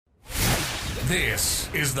This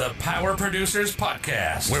is the Power Producers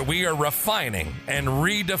Podcast, where we are refining and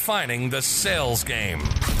redefining the sales game.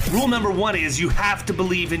 Rule number one is you have to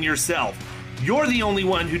believe in yourself. You're the only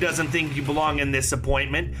one who doesn't think you belong in this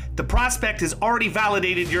appointment. The prospect has already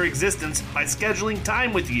validated your existence by scheduling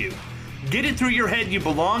time with you. Get it through your head you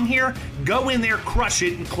belong here, go in there, crush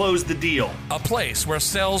it, and close the deal. A place where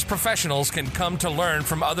sales professionals can come to learn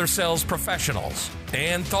from other sales professionals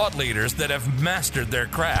and thought leaders that have mastered their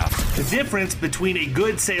craft. The difference between a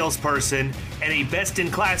good salesperson and a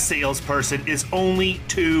best-in-class salesperson is only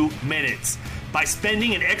 2 minutes. By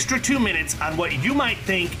spending an extra 2 minutes on what you might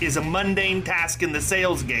think is a mundane task in the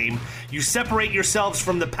sales game, you separate yourselves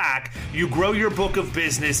from the pack, you grow your book of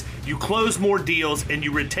business, you close more deals, and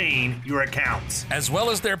you retain your accounts. As well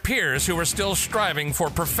as their peers who are still striving for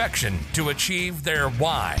perfection to achieve their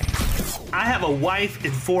why. I have a wife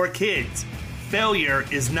and 4 kids. Failure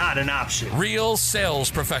is not an option. Real sales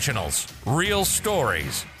professionals, real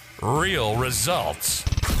stories, real results.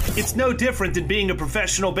 It's no different than being a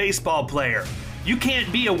professional baseball player. You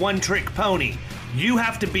can't be a one-trick pony. You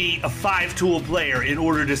have to be a 5-tool player in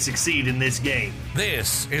order to succeed in this game.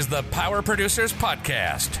 This is the Power Producers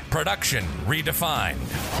Podcast, production redefined.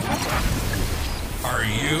 Are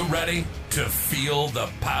you ready to feel the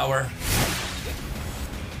power?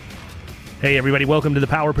 Hey everybody, welcome to the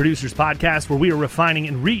Power Producers Podcast, where we are refining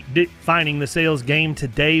and redefining the sales game.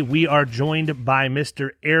 Today we are joined by Mr.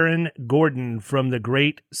 Aaron Gordon from the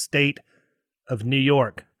great state of New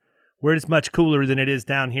York, where it's much cooler than it is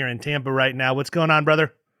down here in Tampa right now. What's going on,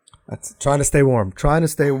 brother? That's trying to stay warm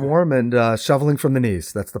and shoveling from the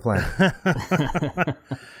knees. That's the plan.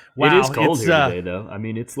 Wow, it is cold here today, though. I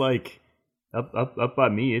mean, it's like up by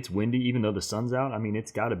me, it's windy, even though the sun's out. I mean,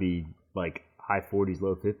 it's got to be like high 40s,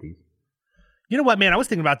 low 50s. You know what, man? I was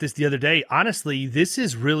thinking about this the other day. Honestly, this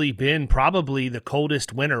has really been probably the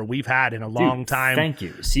coldest winter we've had in a long time. Thank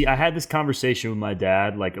you. See, I had this conversation with my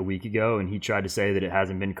dad like a week ago, and he tried to say that it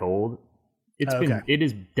hasn't been cold. It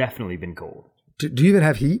has definitely been cold. Do you even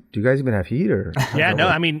have heat? Do you guys even have heat? Or yeah, no.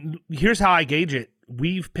 I mean, here's how I gauge it.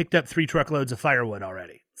 We've picked up 3 truckloads of firewood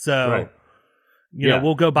already, so right. You know,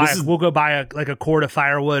 we'll go buy a quart of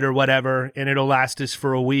firewood or whatever, and it'll last us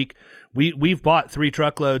for a week. We've bought 3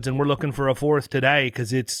 truckloads, and we're looking for a 4th today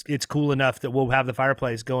because it's cool enough that we'll have the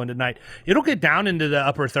fireplace going tonight. It'll get down into the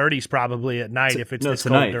upper 30s probably at night if it's this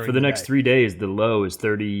tonight. cold For the next 3 days, the low is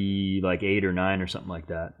 30, like 8 or 9 or something like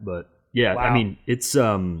that. But yeah, wow. I mean, it's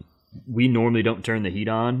we normally don't turn the heat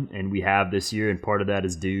on, and we have this year, and part of that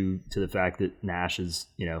is due to the fact that Nash is,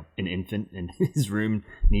 an infant, and his room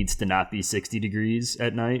needs to not be 60 degrees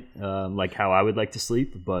at night, like how I would like to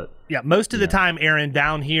sleep. But yeah, most of the time, Aaron,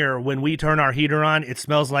 down here, when we turn our heater on, it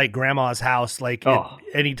smells like grandma's house, like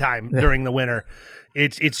any time during the winter.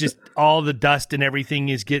 It's just all the dust and everything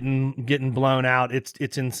is getting blown out.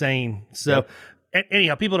 It's insane. So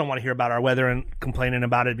anyhow, people don't want to hear about our weather and complaining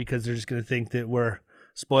about it because they're just going to think that we're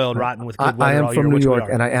spoiled rotten with good weather. I am all from year, New York,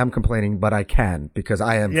 and I am complaining, but I can because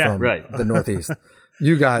I am from the Northeast.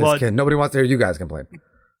 You guys can. Nobody wants to hear you guys complain.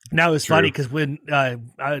 Now, it's funny because when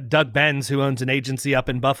Doug Benz, who owns an agency up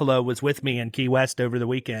in Buffalo, was with me in Key West over the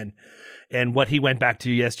weekend, and what he went back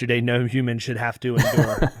to yesterday, no human should have to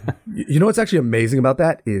endure. You know what's actually amazing about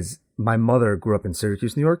that is my mother grew up in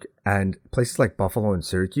Syracuse, New York, and places like Buffalo and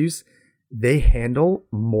Syracuse, they handle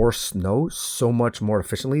more snow so much more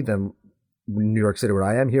efficiently than New York City where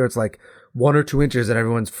I am. Here it's like 1 or 2 inches and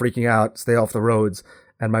everyone's freaking out, stay off the roads.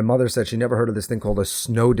 And my mother said she never heard of this thing called a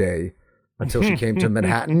snow day until she came to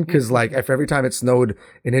Manhattan, because like if every time it snowed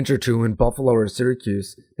an inch or 2 in Buffalo or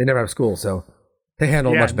Syracuse, they never have school, so they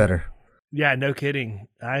handle it much better. Yeah, no kidding.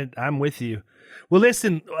 I'm with you. Well,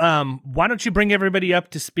 listen, why don't you bring everybody up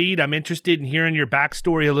to speed? I'm interested in hearing your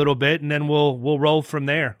backstory a little bit, and then we'll roll from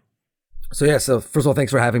there. So first of all,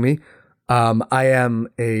 thanks for having me. I am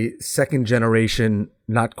a 2nd generation,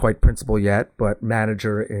 not quite principal yet, but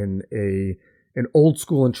manager in an old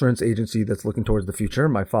school insurance agency that's looking towards the future.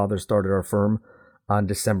 My father started our firm on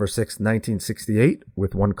December 6th, 1968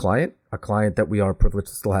 with one client, a client that we are privileged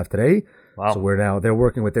to still have today. Wow. So they're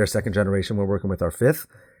working with their 2nd generation. We're working with our 5th.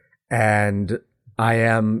 And I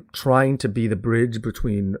am trying to be the bridge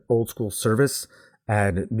between old school service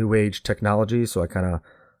and new age technology. So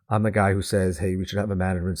I'm the guy who says, hey, we should have a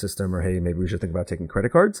management system, or hey, maybe we should think about taking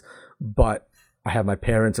credit cards. But I have my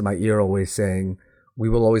parents in my ear always saying, we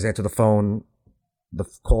will always answer the phone. The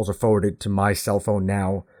calls are forwarded to my cell phone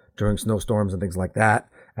now during snowstorms and things like that.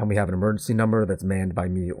 And we have an emergency number that's manned by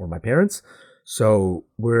me or my parents. So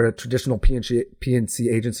we're a traditional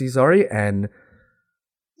PNC agency, and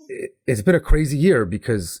it's been a crazy year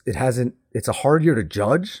because it's a hard year to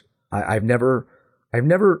judge. I've never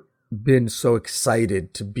been so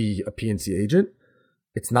excited to be a PNC agent.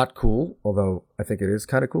 It's not cool, although I think it is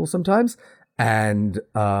kind of cool sometimes. And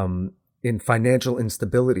in financial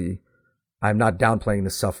instability, I'm not downplaying the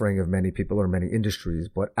suffering of many people or many industries,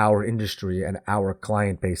 but our industry and our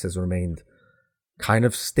client base has remained kind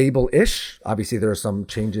of stable-ish. Obviously, there are some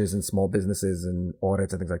changes in small businesses and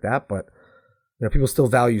audits and things like that, but people still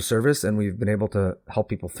value service, and we've been able to help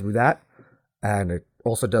people through that. And it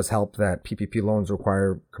also does help that PPP loans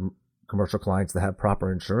require commercial clients to have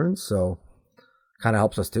proper insurance, so kind of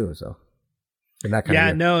helps us too. So, in that kind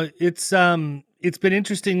of no, it's been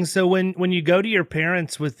interesting. So when you go to your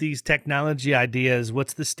parents with these technology ideas,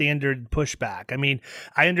 what's the standard pushback? I mean,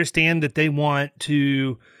 I understand that they want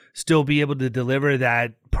to still be able to deliver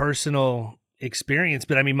that personal experience,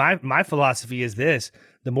 but I mean, my philosophy is this: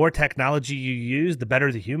 the more technology you use, the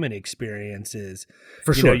better the human experience is.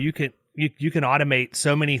 For sure. You can automate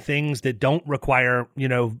so many things that don't require,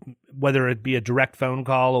 whether it be a direct phone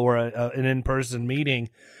call or an in-person meeting,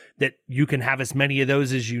 that you can have as many of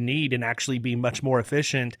those as you need and actually be much more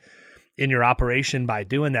efficient in your operation by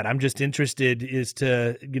doing that. I'm just interested as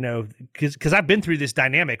to, because I've been through this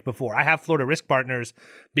dynamic before. I have Florida Risk Partners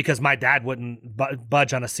because my dad wouldn't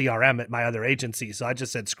budge on a CRM at my other agency. So I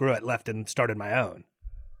just said, screw it, left and started my own.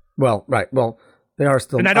 Well, right. Well, they are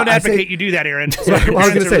still. And I don't advocate you do that, Aaron. So your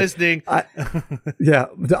parents are listening. I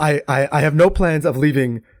have no plans of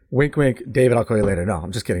leaving. Wink, wink. David, I'll call you later. No,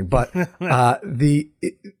 I'm just kidding. But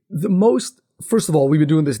first of all, we've been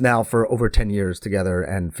doing this now for over 10 years together,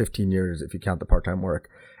 and 15 years if you count the part-time work.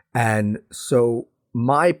 And so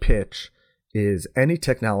my pitch is any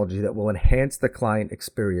technology that will enhance the client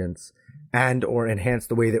experience and or enhance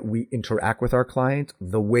the way that we interact with our clients,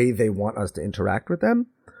 the way they want us to interact with them,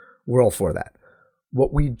 we're all for that.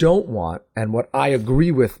 What we don't want, and what I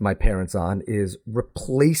agree with my parents on, is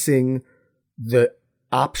replacing the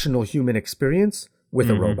optional human experience with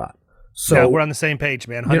a robot. So no, we're on the same page,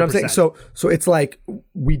 man. 100%. You know what I'm saying? So it's like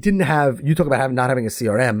we didn't have, you talk about not having a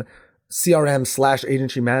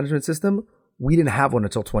CRM/agency management system. We didn't have one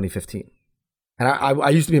until 2015. And I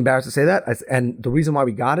used to be embarrassed to say that. And the reason why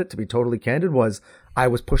we got it, to be totally candid, was I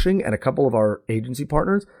was pushing, and a couple of our agency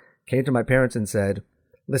partners came to my parents and said,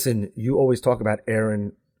 listen, you always talk about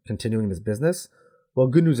Aaron continuing this business. Well,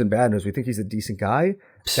 good news and bad news. We think he's a decent guy.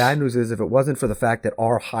 Bad news is, if it wasn't for the fact that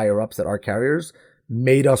our higher ups at our carriers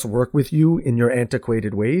made us work with you in your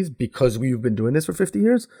antiquated ways because we've been doing this for 50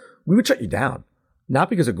 years, we would shut you down. Not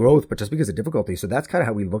because of growth, but just because of difficulty. So that's kind of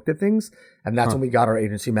how we looked at things. And that's when we got our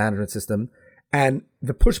agency management system. And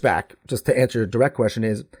the pushback, just to answer your direct question,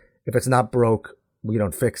 is if it's not broke, we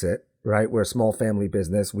don't fix it, right? We're a small family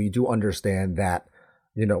business. We do understand that,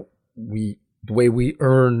 the way we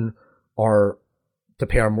earn to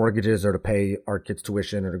pay our mortgages or to pay our kids'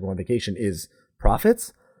 tuition or to go on vacation is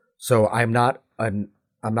profits. So I'm not an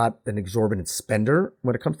exorbitant spender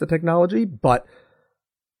when it comes to technology, but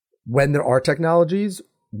when there are technologies,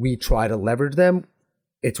 we try to leverage them.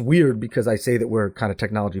 It's weird because I say that we're kind of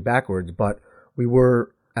technology backwards, but we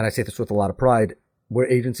were, and I say this with a lot of pride, we're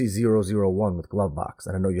agency 001 with Glovebox,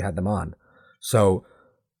 and I know you had them on. So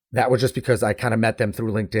that was just because I kind of met them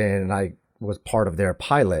through LinkedIn and I was part of their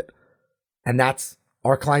pilot. And that's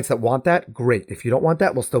our clients that want that. Great. If you don't want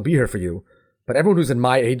that, we'll still be here for you. But everyone who's in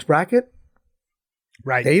my age bracket,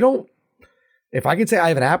 right? They don't. If I can say I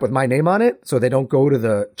have an app with my name on it, so they don't go to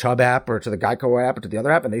the Chubb app or to the Geico app or to the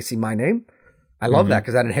other app and they see my name, I love that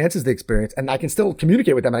because that enhances the experience, and I can still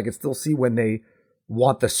communicate with them. I can still see when they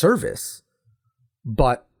want the service,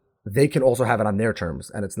 but they can also have it on their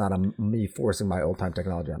terms, and it's not me forcing my old time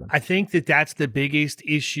technology on them. I think that that's the biggest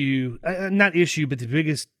issue, not issue, but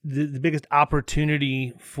the biggest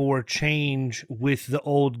opportunity for change with the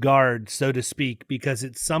old guard, so to speak, because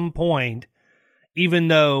at some point, even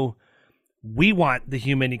though we want the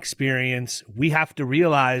human experience, we have to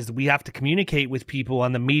realize we have to communicate with people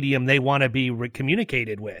on the medium they want to be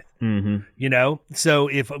communicated with. So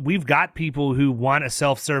if we've got people who want a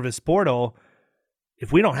self-service portal,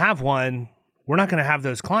 if we don't have one, we're not going to have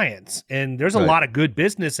those clients. And there's a lot of good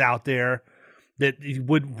business out there that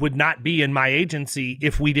would not be in my agency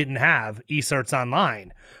if we didn't have eCerts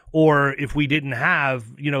Online, or if we didn't have,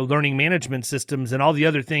 learning management systems and all the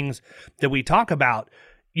other things that we talk about.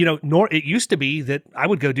 It used to be that I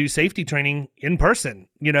would go do safety training in person,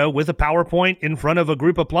 with a PowerPoint in front of a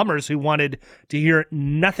group of plumbers who wanted to hear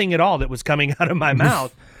nothing at all that was coming out of my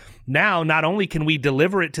mouth. now not only can we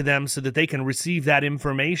deliver it to them so that they can receive that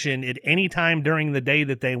information at any time during the day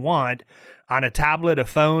that they want on a tablet, a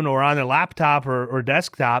phone, or on a laptop or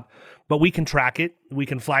desktop, but we can track it. We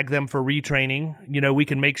can flag them for retraining. We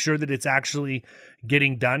can make sure that it's actually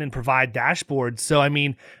getting done and provide dashboards. So, I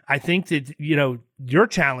mean, I think that, your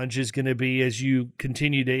challenge is going to be as you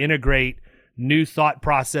continue to integrate new thought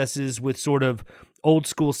processes with sort of old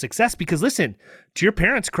school success, because listen, to your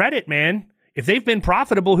parents' credit, man, if they've been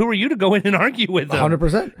profitable, who are you to go in and argue with them?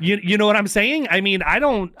 100%. You know what I'm saying? I mean, I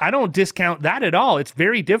don't discount that at all. It's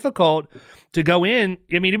very difficult to go in.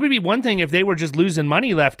 I mean, it would be one thing if they were just losing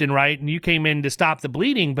money left and right and you came in to stop the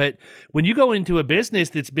bleeding. But when you go into a business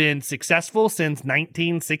that's been successful since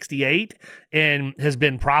 1968 and has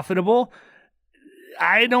been profitable,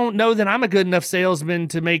 I don't know that I'm a good enough salesman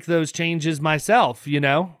to make those changes myself, It's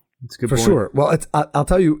a good For point. sure. Well, I'll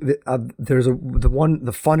tell you, there's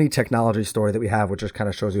the funny technology story that we have, which just kind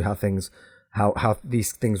of shows you how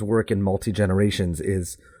these things work in multi-generations,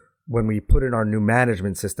 is when we put in our new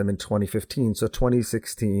management system in 2015. So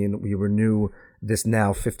 2016, we renew this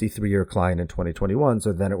now 53-year client in 2021.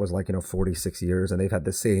 So then it was 46 years, and they've had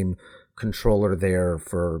the same controller there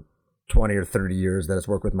for 20 or 30 years that has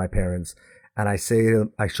worked with my parents. And I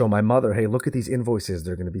show my mother, hey, look at these invoices.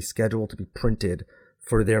 They're going to be scheduled to be printed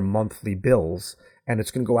for their monthly bills, and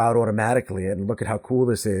it's going to go out automatically, and look at how cool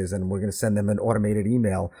this is. And we're going to send them an automated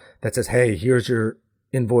email that says, hey, here's your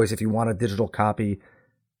invoice. If you want a digital copy,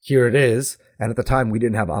 here it is. And at the time we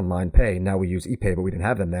didn't have online pay. Now we use ePay, but we didn't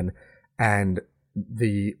have them then. And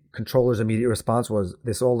the controller's immediate response was,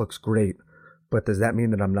 this all looks great, but does that mean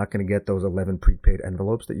that I'm not going to get those 11 prepaid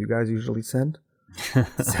envelopes that you guys usually send?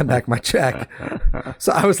 Send back my check.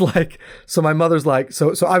 So I was like, so my mother's like, so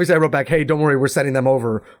obviously I wrote back, hey, don't worry, we're sending them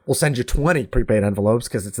over. We'll send you 20 prepaid envelopes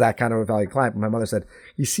because it's that kind of a valued client. But my mother said,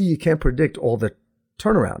 you see, you can't predict all the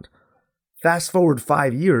turnaround. Fast forward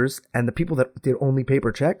 5 years, and the people that did only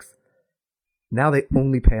paper checks, now they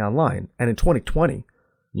only pay online. And in 2020,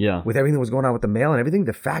 with everything that was going on with the mail and everything,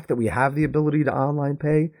 the fact that we have the ability to online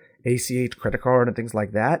pay, ACH, credit card, and things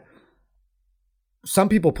like that, some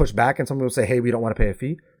people push back and some people say, hey, we don't want to pay a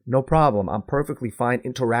fee. No problem. I'm perfectly fine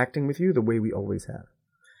interacting with you the way we always have.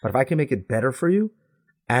 But if I can make it better for you,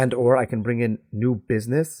 and or I can bring in new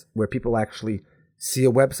business where people actually see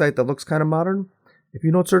a website that looks kind of modern, if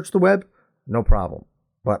you don't search the web, no problem.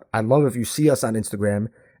 But I love if you see us on Instagram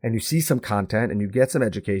and you see some content and you get some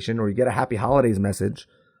education or you get a happy holidays message.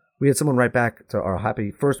 We had someone write back to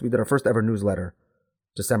we did our first ever newsletter,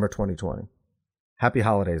 December 2020. Happy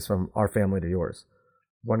holidays from our family to yours.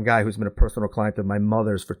 One guy who's been a personal client of my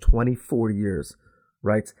mother's for 24 years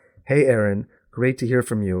writes, hey, Aaron, great to hear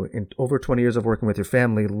from you. In over 20 years of working with your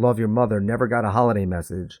family, love your mother, never got a holiday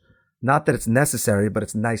message. Not that it's necessary, but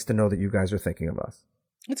it's nice to know that you guys are thinking of us.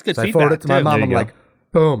 It's good so feedback. I forwarded it to my mom. I'm like,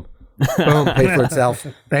 boom, paid for itself.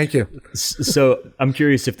 Thank you. So I'm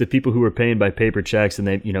curious if the people who were paying by paper checks and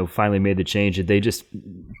they, finally made the change, did they just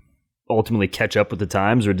ultimately catch up with the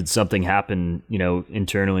times, or did something happen,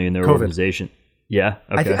 internally in their organization? Yeah.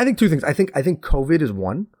 Okay. I think two things. I think COVID is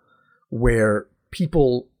one where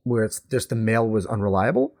it's just the mail was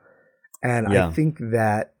unreliable. And I think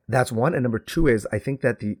that's one. And number two is I think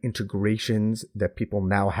that the integrations that people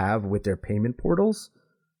now have with their payment portals,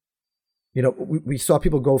 we saw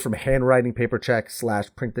people go from handwriting paper checks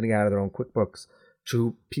 / printing out of their own QuickBooks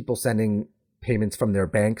to people sending payments from their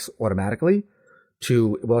banks automatically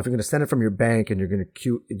to, well, if you're going to send it from your bank and you're going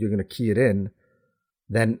to key it in,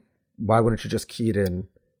 then why wouldn't you just key it in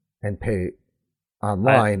and pay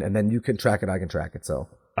online, and then you can track it, I can track it. So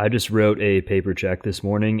I just wrote a paper check this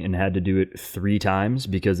morning and had to do it 3 times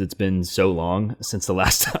because it's been so long since the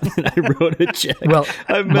last time that I wrote a check. Well,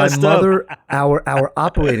 I messed up. Our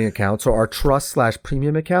operating account, so our trust /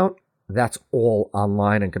 premium account, that's all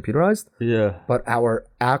online and computerized. Yeah. But our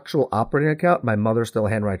actual operating account, my mother still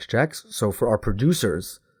handwrites checks. So for our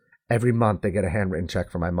producers, every month they get a handwritten check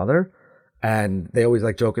from my mother. And they always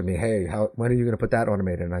joke at me, hey, when are you going to put that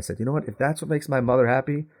automated? And I said, you know what? If that's what makes my mother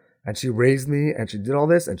happy, and she raised me and she did all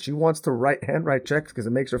this and she wants to handwrite checks because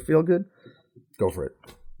it makes her feel good, go for it.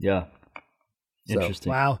 Yeah.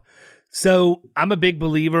 Interesting. Wow. So I'm a big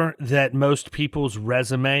believer that most people's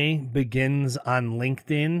resume begins on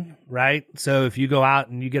LinkedIn, right? So if you go out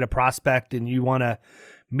and you get a prospect and you want to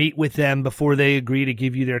meet with them before they agree to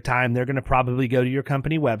give you their time, they're going to probably go to your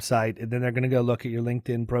company website, and then they're going to go look at your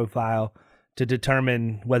LinkedIn profile to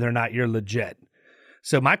determine whether or not you're legit.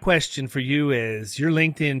 So my question for you is, your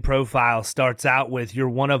LinkedIn profile starts out with you're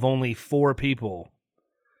one of only 4 people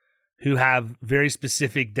who have very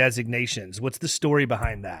specific designations. What's the story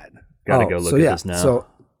behind that? Got to go look at this now.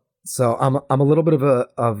 So I'm a little bit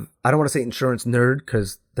of I don't want to say insurance nerd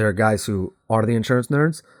because there are guys who are the insurance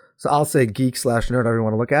nerds. So I'll say geek/nerd, however you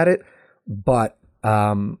want to look at it. But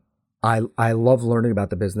I love learning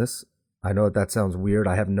about the business. I know that sounds weird.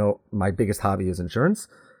 My biggest hobby is insurance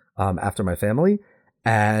after my family.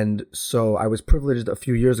 And so I was privileged a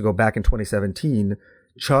few years ago, back in 2017.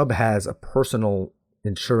 Chubb has a personal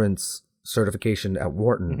insurance certification at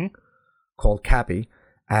Wharton called CAPI.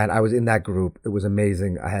 And I was in that group. It was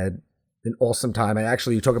amazing. I had an awesome time.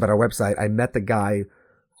 You talk about our website. I met the guy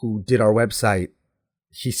who did our website.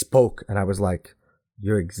 He spoke and I was like,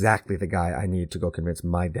 you're exactly the guy I need to go convince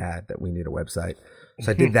my dad that we need a website.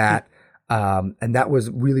 So I did that. And that was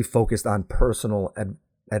really focused on personal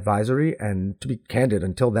advisory. And to be candid,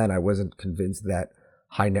 until then, I wasn't convinced that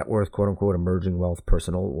high net worth, quote unquote, emerging wealth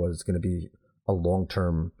personal was going to be a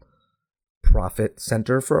long-term profit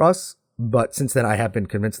center for us. But since then, I have been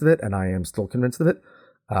convinced of it, and I am still convinced of it.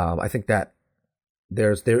 I think that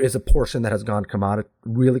there is a portion that has gone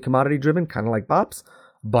really commodity driven, kind of like BOPs.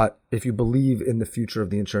 But if you believe in the future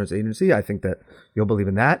of the insurance agency, I think that you'll believe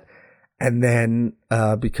in that. And then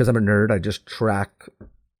because I'm a nerd, I just track,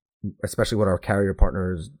 especially what our carrier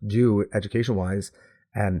partners do education-wise.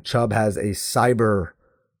 And Chubb has a cyber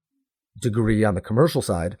degree on the commercial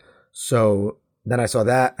side. So then I saw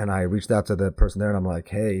that, and I reached out to the person there, and I'm like,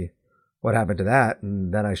 hey, what happened to that?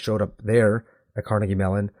 And then I showed up there at Carnegie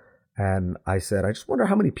Mellon, and I said, I just wonder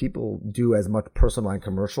how many people do as much personal line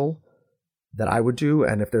commercial that I would do.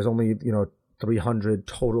 And if there's only, 300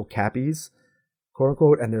 total cappies, quote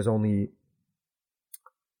unquote, and there's only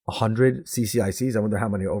 100 CCICs, I wonder how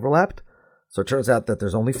many overlapped. So it turns out that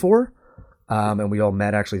there's only 4. And we all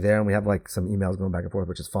met actually there, and we have like some emails going back and forth,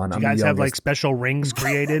 which is fun. Do you guys have like special rings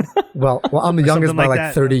created? well, I'm the youngest by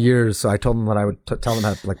like 30 years, so I told them that I would tell them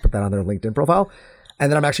how to like put that on their LinkedIn profile.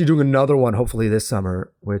 And then I'm actually doing another one hopefully this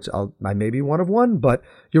summer, which I may be one of one. But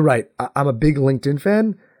you're right, I'm a big LinkedIn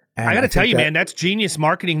fan. And I got to tell you, man, that's genius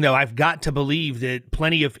marketing, though. I've got to believe that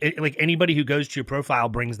plenty of like anybody who goes to your profile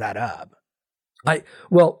brings that up.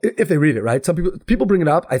 If they read it, right? Some people bring it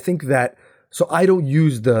up. I think that, so I don't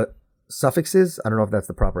use the suffixes. I don't know if that's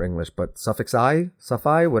the proper English, but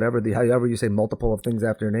suffi, whatever however you say multiple of things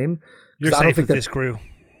after your name. You're safe with this crew.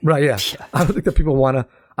 Right, yeah. I don't think people want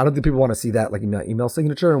to see that like email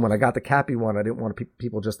signature. And when I got the CAPI one, I didn't want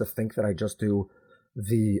people just to think that I just do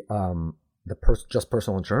just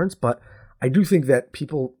personal insurance. But I do think that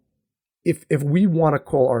people, if we want to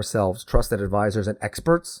call ourselves trusted advisors and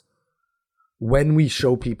experts, when we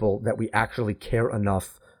show people that we actually care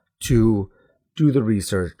enough to do the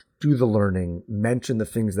research, do the learning, mention the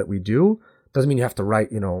things that we do, doesn't mean you have to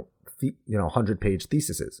write, 100-page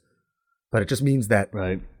theses. But it just means that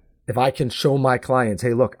if I can show my clients,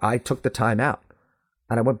 hey, look, I took the time out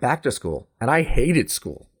and I went back to school and I hated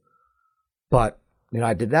school, but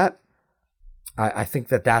I did that. I think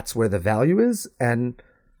that that's where the value is. And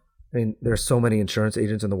I mean, there's so many insurance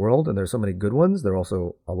agents in the world, and there's so many good ones. There are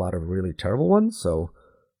also a lot of really terrible ones. So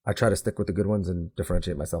I try to stick with the good ones and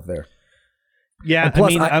differentiate myself there. Yeah. And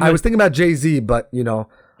plus, I was thinking about Jay-Z, but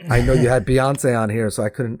I know you had Beyonce on here, so I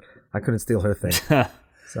couldn't steal her thing.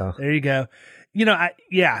 So there you go.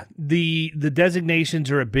 The designations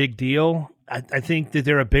are a big deal. I think that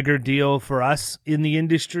they're a bigger deal for us in the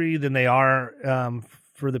industry than they are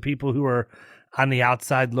for the people who are on the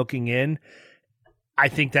outside looking in. I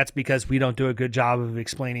think that's because we don't do a good job of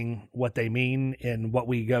explaining what they mean and what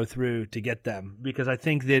we go through to get them. Because I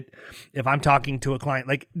think that if I'm talking to a client,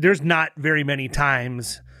 like there's not very many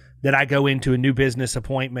times that I go into a new business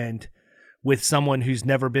appointment with someone who's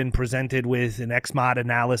never been presented with an XMOD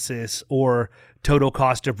analysis or total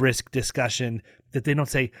cost of risk discussion that they don't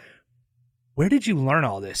say, where did you learn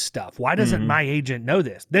all this stuff? Why doesn't my agent know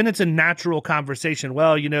this? Then it's a natural conversation.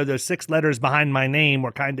 Well, those 6 letters behind my name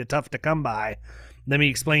were kind of tough to come by. Let me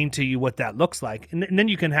explain to you what that looks like. And then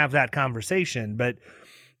you can have that conversation. But,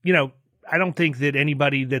 I don't think that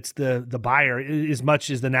anybody that's the buyer, as much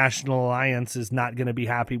as the National Alliance is not going to be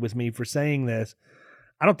happy with me for saying this,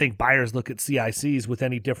 I don't think buyers look at CICs with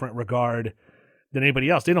any different regard than anybody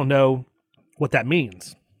else. They don't know what that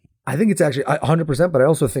means. I think it's actually 100%, but I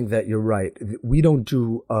also think that you're right. We don't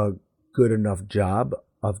do a good enough job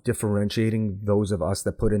of differentiating those of us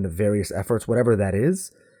that put in the various efforts, whatever that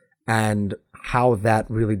is, and how that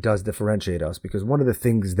really does differentiate us. Because one of the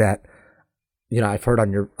things that, I've heard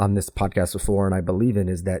on this podcast before, and I believe in,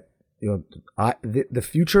 is that, the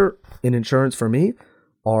future in insurance for me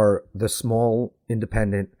are the small,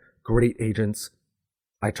 independent, great agents.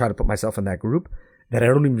 I try to put myself in that group that I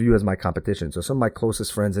don't even view as my competition. So some of my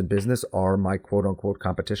closest friends in business are my quote unquote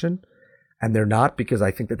competition. And they're not, because I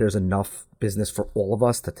think that there's enough business for all of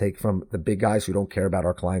us to take from the big guys who don't care about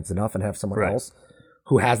our clients enough and have someone else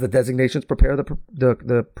who has the designations prepare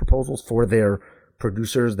the proposals for their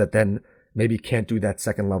producers that then maybe can't do that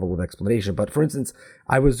second level of explanation. But for instance,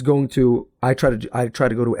 I try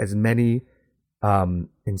to go to as many carrier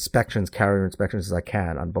inspections as I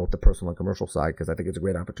can on both the personal and commercial side, because I think it's a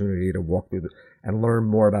great opportunity to walk through and learn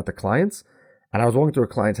more about the clients. And I was walking through a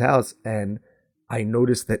client's house, and I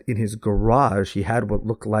noticed that in his garage, he had what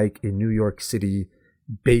looked like a New York City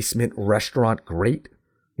basement restaurant grate.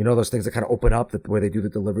 You know, those things that kind of open up where they do the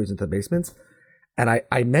deliveries into the basements. And I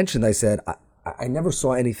said, I never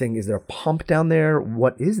saw anything. Is there a pump down there?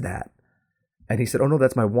 What is that? And he said, oh no,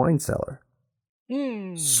 that's my wine cellar.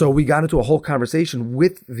 So we got into a whole conversation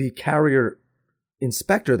with the carrier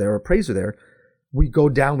inspector there, appraiser there. We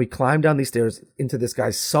climb down these stairs into this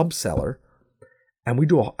guy's sub cellar, and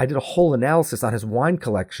I did a whole analysis on his wine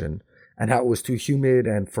collection and how it was too humid,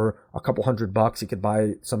 and for a couple $100 he could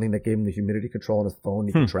buy something that gave him the humidity control on his phone.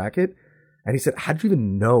 He could track it. And he said, how did you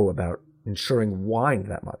even know about insuring wine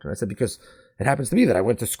that much? And I said, because it happens to me that I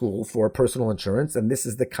went to school for personal insurance, and this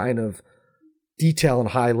is the kind of detail and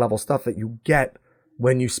high level stuff that you get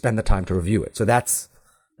when you spend the time to review it. So that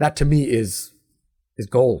to me is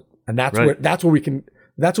gold. And that's where we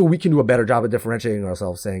can do a better job of differentiating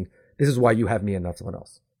ourselves, saying, this is why you have me and not someone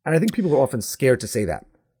else. And I think people are often scared to say that.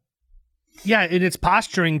 Yeah, and it's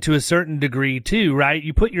posturing to a certain degree too, right?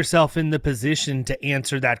 You put yourself in the position to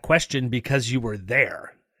answer that question because you were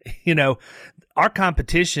there. You know, our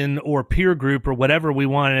competition or peer group or whatever we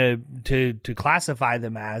want to classify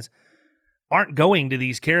them as aren't going to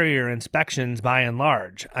these carrier inspections by and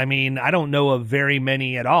large. I mean, I don't know of very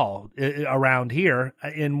many at all around here.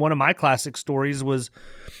 And one of my classic stories was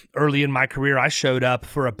early in my career, I showed up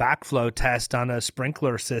for a backflow test on a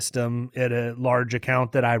sprinkler system at a large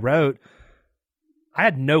account that I wrote. I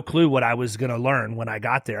had no clue what I was going to learn when I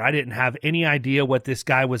got there. I didn't have any idea what this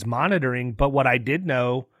guy was monitoring, but what I did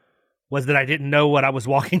know was that I didn't know what I was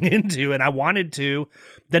walking into, and I wanted to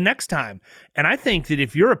the next time. And I think that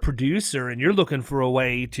if you're a producer and you're looking for a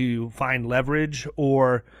way to find leverage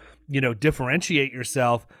or, you know, differentiate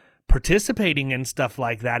yourself, participating in stuff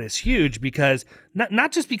like that is huge, because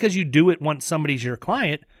not just because you do it once somebody's your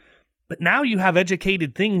client, but now you have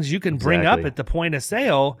educated things you can bring up at the point of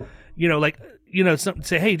sale. You know, like, you know,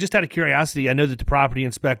 say, hey, just out of curiosity, I know that the property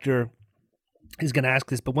inspector is going to ask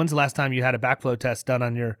this, but when's the last time you had a backflow test done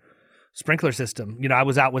on your sprinkler system? You know, I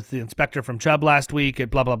was out with the inspector from Chubb last week at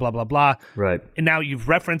blah, blah, blah, blah, blah. Right. And now you've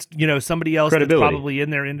referenced, you know, somebody else that's probably in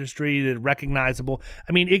their industry that recognizable.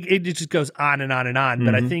 I mean, it just goes on and on and on. Mm-hmm.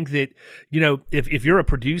 But I think that, you know, if you're a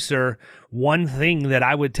producer, one thing that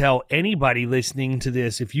I would tell anybody listening to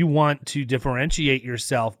this, if you want to differentiate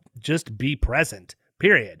yourself, just be present,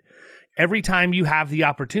 period. Every time you have the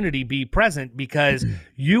opportunity, be present, because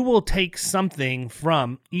you will take something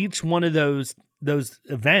from each one of those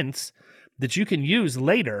events that you can use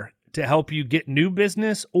later to help you get new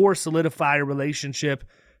business or solidify a relationship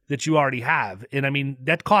that you already have. And I mean,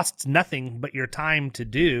 that costs nothing but your time to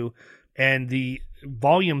do, and the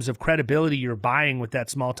volumes of credibility you're buying with that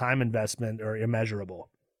small time investment are immeasurable.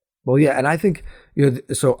 Well, yeah. And I think, you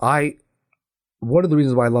know, one of the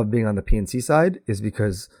reasons why I love being on the P&C side is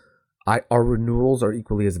because our renewals are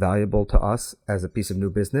equally as valuable to us as a piece of new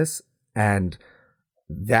business. And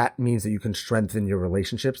that means that you can strengthen your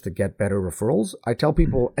relationships to get better referrals. I tell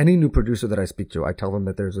people, any new producer that I speak to, I tell them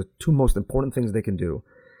that there's two most important things they can do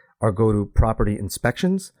are go to property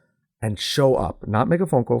inspections and show up, not make a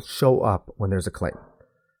phone call, show up when there's a claim.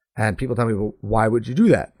 And people tell me, well, why would you do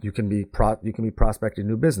that? You can be prospecting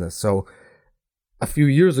new business. So a few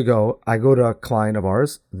years ago, I go to a client of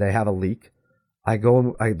ours, they have a leak.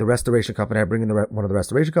 The restoration company, I bring in one of the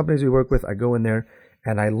restoration companies we work with, I go in there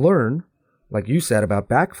and I learn, like you said about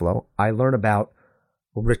backflow, I learn about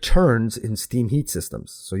returns in steam heat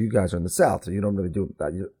systems. So you guys are in the South, so you don't really do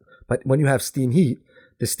that. But when you have steam heat,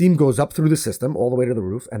 the steam goes up through the system all the way to the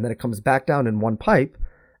roof, and then it comes back down in one pipe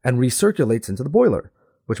and recirculates into the boiler,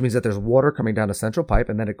 which means that there's water coming down a central pipe,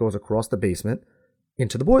 and then it goes across the basement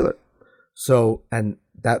into the boiler. So, and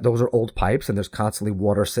those are old pipes, and there's constantly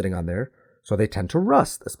water sitting on there. So they tend to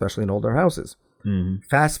rust, especially in older houses. Mm-hmm.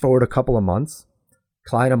 Fast forward a couple of months,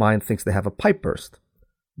 client of mine thinks they have a pipe burst.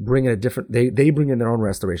 They bring in their own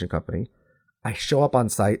restoration company. I show up on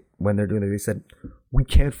site when they're doing it. They said, we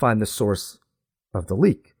can't find the source of the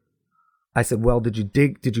leak. I said, well,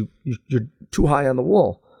 you're too high on the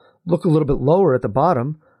wall. Look a little bit lower at the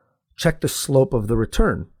bottom. Check the slope of the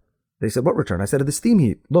return. They said, what return? I said, the steam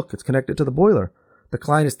heat. Look, it's connected to the boiler. The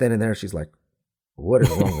client is standing there. She's like, What is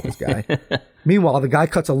wrong with this guy? Meanwhile, the guy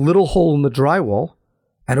cuts a little hole in the drywall,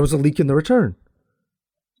 and it was a leak in the return.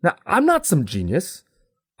 Now, I'm not some genius.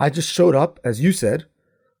 I just showed up, as you said,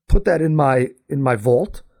 put that in my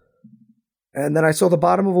vault, and then I saw the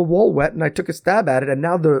bottom of a wall wet, and I took a stab at it, and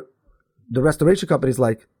now the restoration company's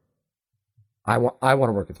like, I want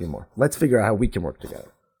to work with you more. Let's figure out how we can work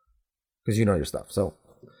together, because you know your stuff. So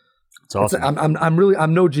it's awesome.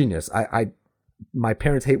 I'm no genius. My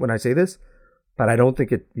parents hate when I say this, but I don't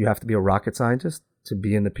think you have to be a rocket scientist to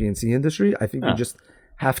be in the P&C industry. I think you just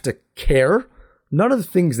have to care. None of the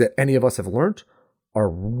things that any of us have learned are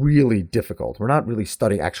really difficult. We're not really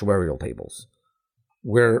studying actuarial tables.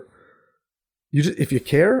 Where if you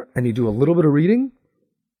care and you do a little bit of reading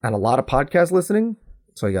and a lot of podcast listening,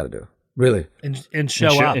 that's all you got to do. Really. And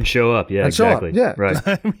show up. And show up. Yeah, and exactly. Show up. Yeah. Right.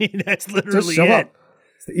 I mean, that's literally just show it. Up.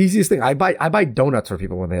 It's the easiest thing. I buy donuts for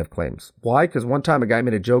people when they have claims. Why? Because one time a guy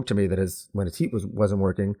made a joke to me that when his heat wasn't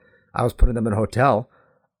working, I was putting them in a hotel,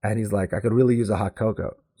 and he's like, I could really use a hot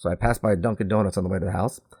cocoa. So I passed by a Dunkin' Donuts on the way to the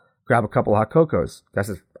house, grab a couple of hot cocos. Guy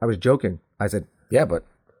says, I was joking. I said, yeah, but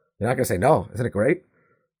you're not going to say no. Isn't it great?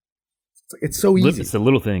 It's so easy. It's the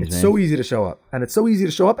little things, It's man. so easy to show up. And it's so easy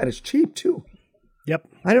to show up, and it's cheap, too. Yep.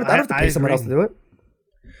 I don't have to pay someone else to do it.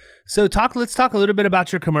 So let's talk a little bit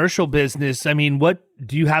about your commercial business. I mean, what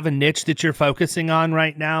do you have a niche that you're focusing on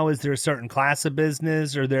right now? Is there a certain class of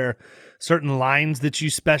business? Are there certain lines that you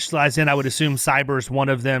specialize in? I would assume cyber is one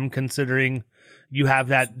of them, considering you have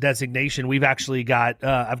that designation. We've actually got,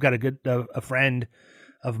 I've got a friend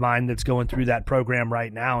of mine that's going through that program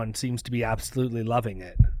right now and seems to be absolutely loving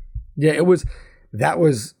it. Yeah, that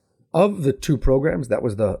was of the two programs, that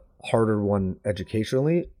was the harder one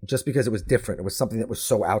educationally, just because it was different. It was something that was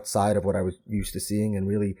so outside of what I was used to seeing, and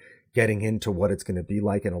really getting into what it's going to be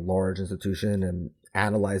like in a large institution and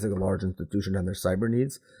analyzing a large institution and their cyber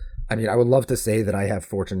needs. I mean, I would love to say that I have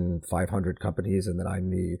Fortune 500 companies and that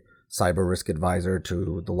I'm the cyber risk advisor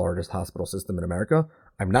to the largest hospital system in America.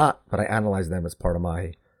 I'm not, but I analyze them as part of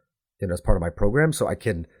my program, so I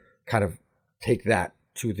can kind of take that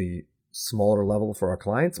to the smaller level for our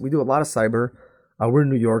clients. We do a lot of cyber. We're in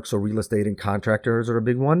New York, so real estate and contractors are a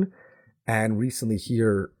big one. And recently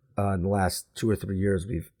here, in the last 2 or 3 years,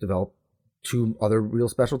 we've developed two other real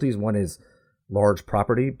specialties. One is large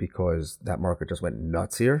property, because that market just went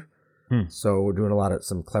nuts here. So we're doing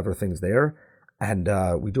some clever things there. And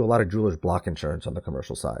we do a lot of jeweler's block insurance on the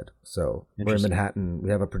commercial side. So we're in Manhattan.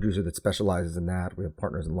 We have a producer that specializes in that. We have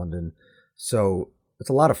partners in London. So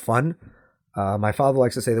it's a lot of fun. My father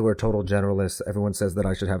likes to say that we're total generalists. Everyone says that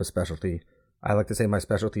I should have a specialty. I like to say my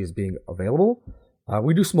specialty is being available.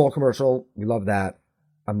 We do small commercial. We love that.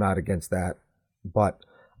 I'm not against that. But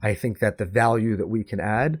I think that the value that we can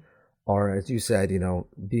add are, as you said,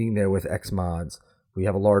 being there with X-Mods. We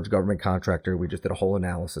have a large government contractor. We just did a whole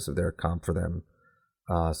analysis of their comp for them.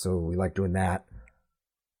 So we like doing that.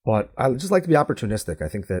 But I just like to be opportunistic. I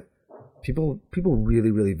think that people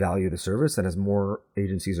really, really value the service. And as more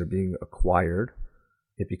agencies are being acquired,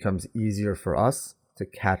 it becomes easier for us to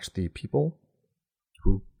catch the people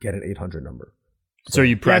who get an 800 number. So are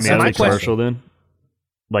you primarily commercial then?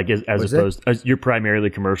 Like as opposed, you're primarily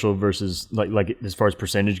commercial versus like as far as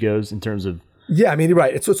percentage goes in terms of. Yeah, I mean, you're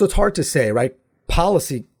right. So it's hard to say, right?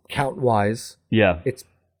 Policy count wise, yeah, it's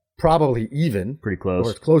probably even, pretty close, or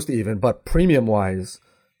it's close to even. But premium wise,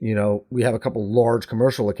 we have a couple large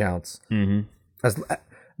commercial accounts. Mm-hmm. As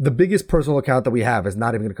the biggest personal account that we have is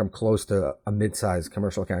not even going to come close to a mid-sized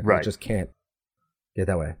commercial account. Right, it just can't get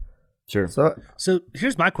that way. Sure. So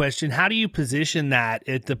here's my question. How do you position that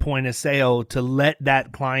at the point of sale to let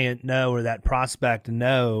that client know or that prospect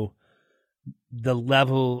know the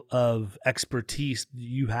level of expertise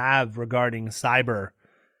you have regarding cyber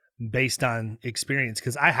based on experience?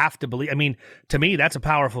 Because I have to believe, to me, that's a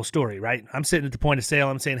powerful story, right? I'm sitting at the point of sale.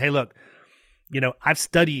 I'm saying, hey, look, I've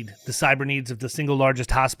studied the cyber needs of the single largest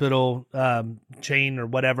hospital chain or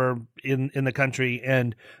whatever in the country,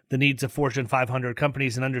 and the needs of Fortune 500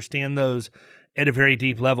 companies, and understand those at a very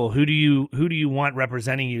deep level. Who do you want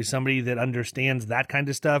representing you? Somebody that understands that kind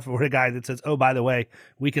of stuff, or a guy that says, oh, by the way,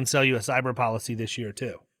 we can sell you a cyber policy this year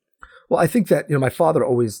too? Well, I think that, my father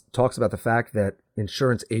always talks about the fact that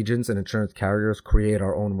insurance agents and insurance carriers create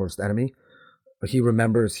our own worst enemy. He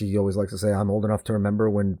always likes to say, I'm old enough to remember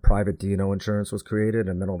when private D&O insurance was created,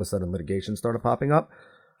 and then all of a sudden litigation started popping up.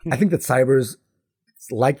 I think that cyber's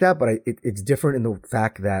like that, but it's different in the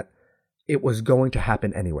fact that it was going to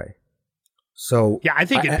happen anyway. So yeah, I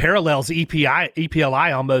think it parallels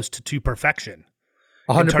EPLI almost to perfection.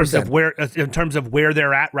 100%. In terms of where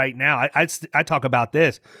they're at right now. I talk about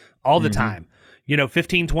this all the time.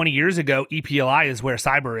 15, 20 years ago, EPLI is where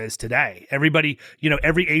cyber is today. Everybody,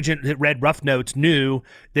 every agent that read Rough Notes knew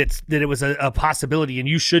that it was a possibility, and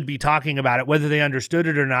you should be talking about it, whether they understood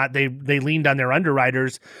it or not. They leaned on their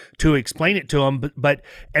underwriters to explain it to them, but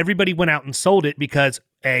everybody went out and sold it because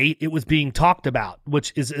it was being talked about,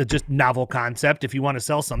 which is a just novel concept. If you want to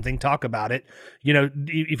sell something, talk about it.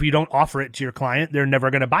 If you don't offer it to your client, they're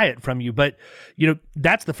never going to buy it from you. But,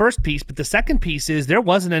 that's the first piece. But the second piece is there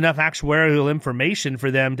wasn't enough actuarial information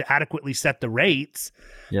for them to adequately set the rates.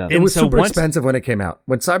 Yeah. It was super expensive when it came out.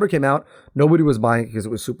 When cyber came out, nobody was buying it because it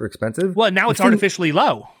was super expensive. Well, now it's artificially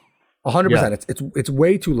low. 100%. Yeah. It's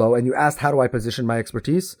way too low. And you asked, how do I position my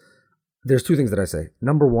expertise? There's two things that I say.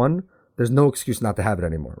 Number one, there's no excuse not to have it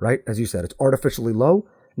anymore, right? As you said, it's artificially low.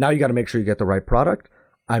 Now you got to make sure you get the right product.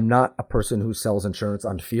 I'm not a person who sells insurance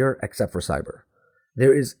on fear except for cyber.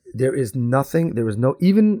 There is no,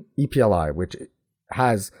 even EPLI, which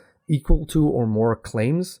has equal to or more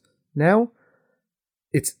claims now.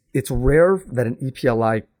 It's rare that an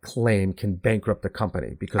EPLI claim can bankrupt the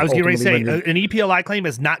company, because I was going to say an EPLI claim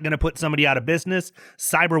is not going to put somebody out of business.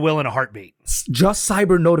 Cyber will in a heartbeat. Just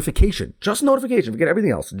cyber notification, forget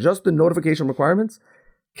everything else. Just the notification requirements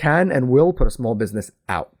can and will put a small business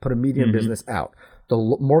out, put a medium business out. The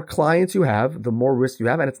more clients you have, the more risk you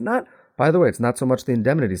have. And it's not, by the way, it's not so much the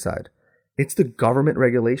indemnity side. It's the government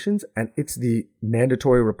regulations, and it's the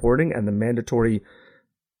mandatory reporting and the mandatory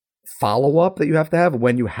follow-up that you have to have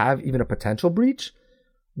when you have even a potential breach.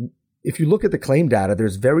 If you look at the claim data,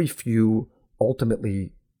 there's very few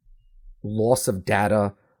ultimately loss of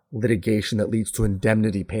data litigation that leads to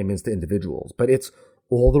indemnity payments to individuals. But it's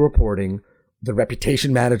all the reporting, the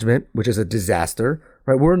reputation management, which is a disaster,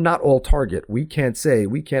 right? We're not all target. We can't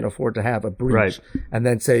afford to have a breach and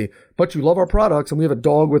then say, but you love our products and we have a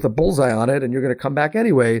dog with a bullseye on it and you're going to come back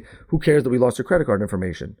anyway. Who cares that we lost your credit card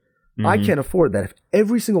information? I can't afford that. If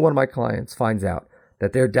every single one of my clients finds out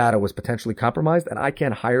that their data was potentially compromised, and I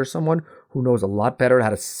can't hire someone who knows a lot better how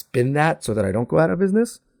to spin that so that I don't go out of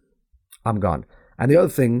business, I'm gone. And the other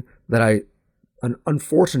thing an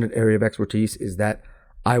unfortunate area of expertise is that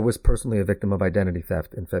I was personally a victim of identity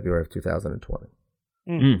theft in February of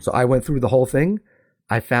 2020. So I went through the whole thing.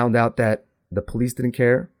 I found out that the police didn't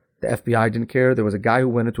care. The FBI didn't care. There was a guy who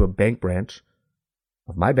went into a bank branch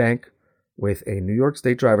of my bank with a New York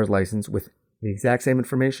State driver's license with the exact same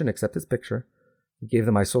information except his picture. He gave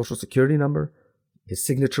them my social security number. His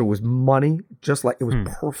signature was money, just like it was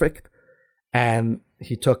perfect. And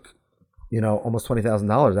he took, almost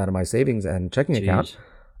 $20,000 out of my savings and checking account.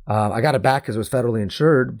 I got it back because it was federally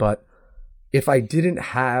insured. But if I didn't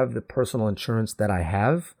have the personal insurance that I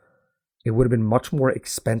have, it would have been much more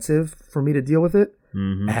expensive for me to deal with it.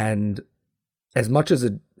 And as much as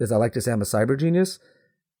I like to say I'm a cyber genius,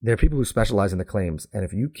 there are people who specialize in the claims. And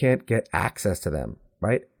if you can't get access to them,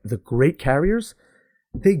 right? The great carriers,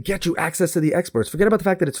 they get you access to the experts. Forget about the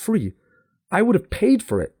fact that it's free. I would have paid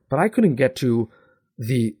for it, but I couldn't get to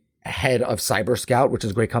the head of Cyber Scout, which is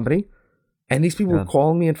a great company. And these people were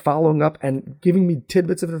calling me and following up and giving me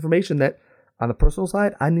tidbits of information that on the personal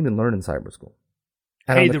side, I didn't even learn in cyber school.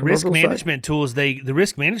 And the risk management tools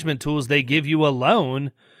they give you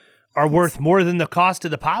alone are worth more than the cost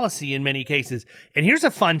of the policy in many cases. And here's a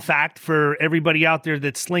fun fact for everybody out there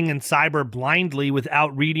that's slinging cyber blindly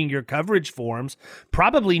without reading your coverage forms.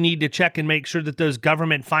 Probably need to check and make sure that those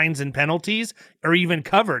government fines and penalties are even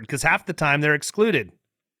covered, because half the time they're excluded,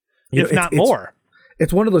 if not more.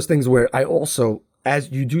 It's one of those things where I also, as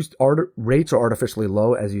you do, rates are artificially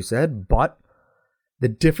low, as you said, but the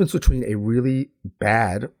difference between a really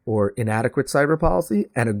bad or inadequate cyber policy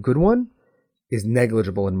and a good one is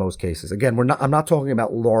negligible in most cases. Again, I'm not talking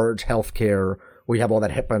about large healthcare where you have all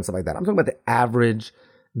that HIPAA and stuff like that. I'm talking about the average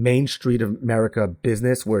Main Street of America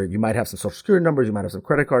business where you might have some social security numbers, you might have some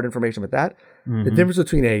credit card information with that. The difference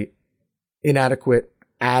between a inadequate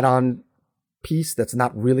add-on piece that's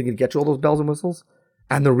not really going to get you all those bells and whistles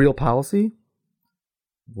and the real policy,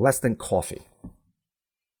 less than coffee.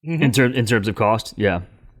 In terms of cost, yeah.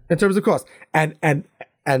 In terms of cost. And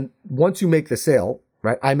once you make the sale,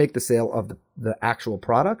 right? I make the sale of the actual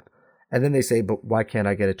product, and then they say, but why can't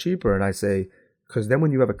I get it cheaper? And I say, because then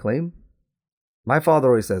when you have a claim, my father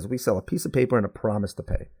always says, we sell a piece of paper and a promise to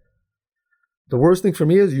pay. The worst thing for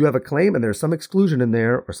me is you have a claim and there's some exclusion in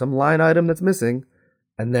there or some line item that's missing,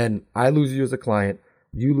 and then I lose you as a client,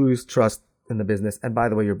 you lose trust in the business, and by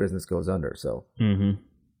the way, your business goes under. So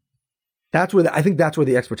that's where I think that's where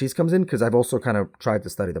the expertise comes in, because I've also kind of tried to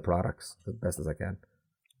study the products as best as I can.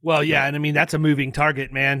 Well, yeah, and I mean that's a moving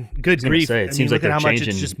target, man. Good grief! It seems like look at how much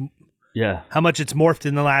it's just how much it's morphed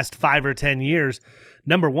in the last 5 or 10 years.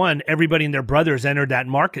 number one, everybody and their brothers entered that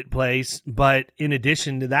marketplace. But in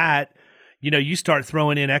addition to that, you start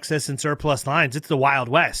throwing in excess and surplus lines. It's the Wild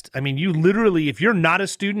West. I mean, you literally, if you're not a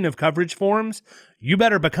student of coverage forms, you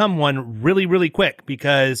better become one really, really quick,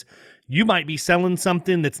 because you might be selling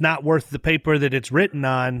something that's not worth the paper that it's written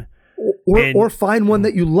on. Or find one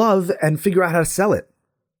that you love and figure out how to sell it,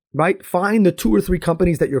 right? Find the 2 or 3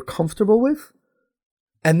 companies that you're comfortable with,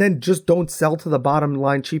 and then just don't sell to the bottom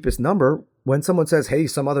line cheapest number. When someone says, hey,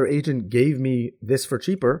 some other agent gave me this for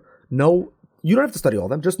cheaper, no, you don't have to study all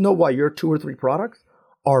of them. Just know why your 2 or 3 products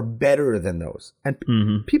are better than those. And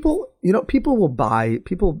people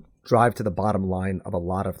drive to the bottom line of a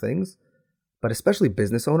lot of things, but especially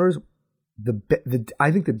business owners.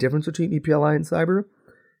 I think the difference between EPLI and cyber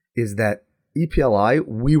is that EPLI,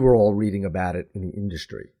 we were all reading about it in the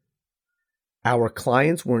industry. Our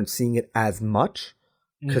clients weren't seeing it as much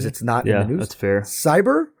because it's not in the news. That's fair.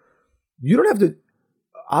 Cyber, you don't have to.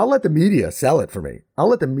 I'll let the media sell it for me. I'll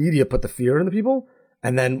let the media put the fear in the people,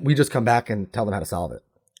 and then we just come back and tell them how to solve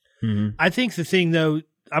it. I think the thing, though,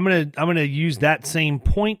 I'm gonna use that same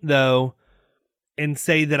point, though, and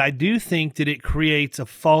say that I do think that it creates a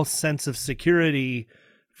false sense of security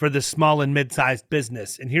for the small and mid-sized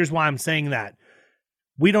business. And here's why I'm saying that.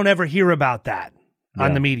 We don't ever hear about that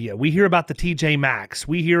on the media. We hear about the TJ Maxx.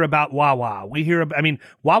 We hear about Wawa.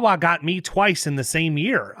 Wawa got me twice in the same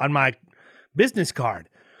year on my business card.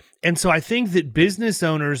 And so I think that business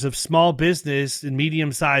owners of small business and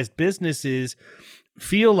medium-sized businesses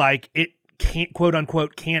feel like it can't, quote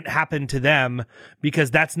unquote, can't happen to them because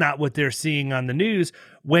that's not what they're seeing on the news,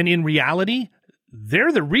 when in reality,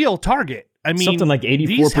 they're the real target. I mean, something like 84%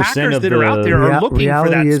 these hackers of that are out there are looking for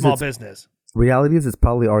that small business. Reality is it's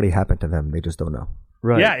probably already happened to them. They just don't know.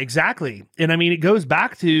 Right. Yeah, exactly. And I mean, it goes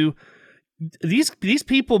back to these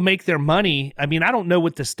people make their money. I mean, I don't know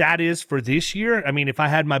what the stat is for this year. I mean, if I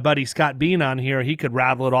had my buddy Scott Bean on here, he could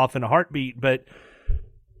rattle it off in a heartbeat, but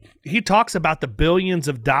he talks about the billions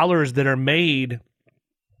of dollars that are made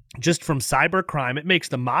just from cybercrime. It makes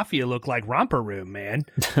the mafia look like romper room, man.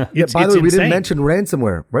 Yeah, by the way, we didn't mention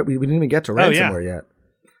ransomware, right? We didn't even get to ransomware yet.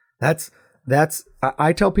 That's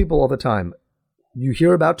I tell people all the time, you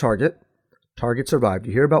hear about Target survived.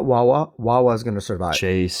 You hear about Wawa is going to survive.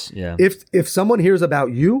 Chase, yeah. If someone hears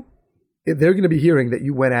about you, they're going to be hearing that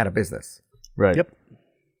you went out of business. Right. Yep.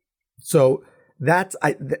 So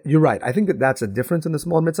you're right. I think that's a difference in the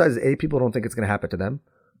small and mid-size. People don't think it's going to happen to them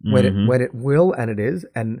when it will, and it is.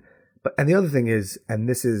 And the other thing is, and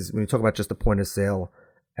this is when you talk about just the point of sale,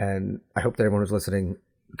 and I hope that everyone who's listening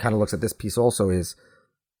kind of looks at this piece also, is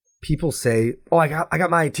people say, "Oh, I got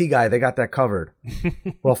my IT guy. They got that covered."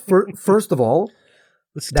 Well, first of all,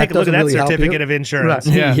 let's take a look at that certificate of insurance.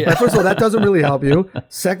 Right. Yeah. First of all, that doesn't really help you.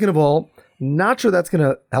 Second of all, not sure that's going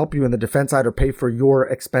to help you in the defense side or pay for your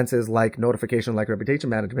expenses like notification, like reputation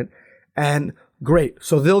management. And great.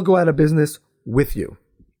 So they'll go out of business with you.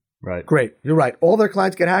 Right. Great. You're right. All their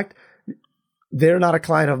clients get hacked. They're not a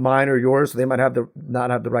client of mine or yours, so they might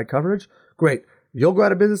not have the right coverage. Great. You'll go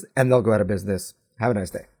out of business and they'll go out of business. Have a nice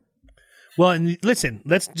day. Well, and listen,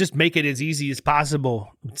 let's just make it as easy as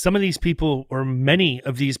possible. Some of these people, or many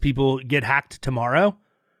of these people, get hacked tomorrow.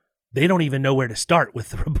 They don't even know where to start with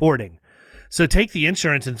the reporting. So take the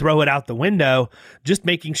insurance and throw it out the window, just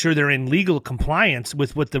making sure they're in legal compliance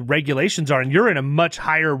with what the regulations are. And you're in a much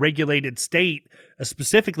higher regulated state,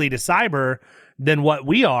 specifically to cyber, than what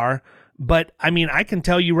we are. But I mean, I can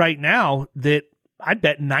tell you right now that I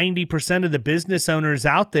bet 90% of the business owners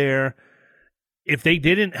out there, if they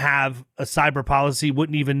didn't have a cyber policy,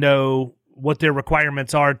 wouldn't even know what their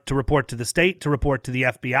requirements are to report to the state, to report to the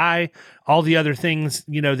FBI, all the other things,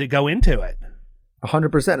 that go into it.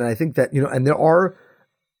 100%. And I think that, and there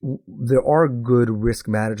are good risk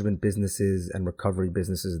management businesses and recovery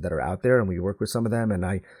businesses that are out there, and we work with some of them. And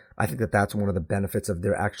I think that that's one of the benefits of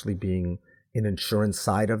there actually being an insurance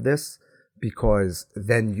side of this, because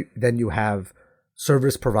then you have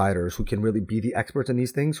service providers who can really be the experts in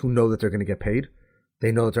these things, who know that they're going to get paid.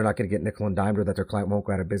 They know that they're not going to get nickel and dimed, or that their client won't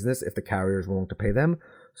go out of business if the carrier is willing to pay them.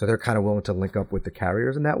 So they're kind of willing to link up with the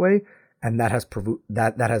carriers in that way. And that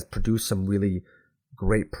has produced some really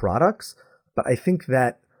great products. But I think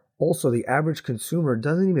that also the average consumer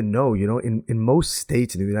doesn't even know, in most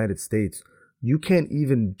states in the United States, you can't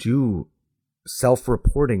even do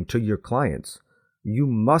self-reporting to your clients. You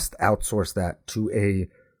must outsource that to a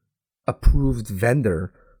approved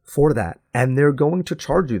vendor for that. And they're going to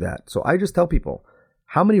charge you that. So I just tell people,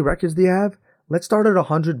 how many records do you have? Let's start at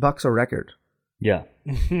 $100 a record. Yeah.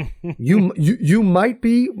 You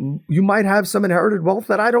might have some inherited wealth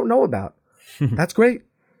that I don't know about. That's great.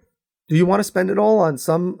 Do you want to spend it all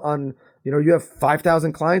on You have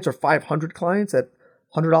 5,000 clients or 500 clients at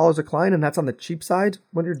 $100 a client, and that's on the cheap side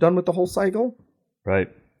when you're done with the whole cycle. Right.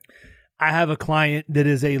 I have a client that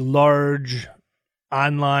is a large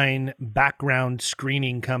online background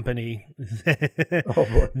screening company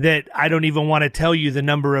that I don't even want to tell you the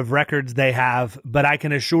number of records they have, but I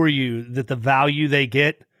can assure you that the value they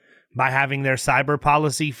get by having their cyber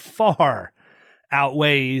policy far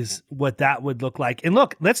outweighs what that would look like. And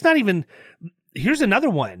look, here's another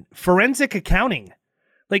one, forensic accounting.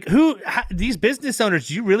 Like these business owners,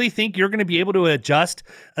 do you really think you're going to be able to adjust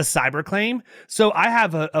a cyber claim? So I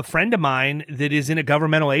have a friend of mine that is in a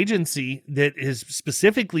governmental agency that has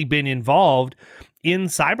specifically been involved in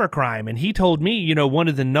cybercrime. And he told me, one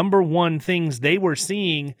of the number one things they were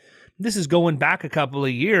seeing, this is going back a couple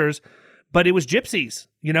of years, but it was gypsies.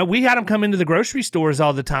 We had them come into the grocery stores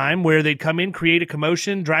all the time where they'd come in, create a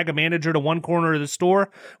commotion, drag a manager to one corner of the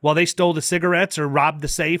store while they stole the cigarettes or robbed the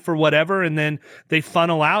safe or whatever. And then they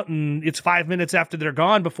funnel out and it's 5 minutes after they're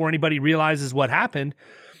gone before anybody realizes what happened.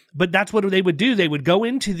 But that's what they would do. They would go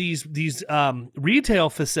into these retail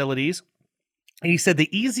facilities. And he said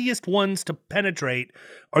the easiest ones to penetrate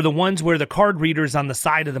are the ones where the card reader's on the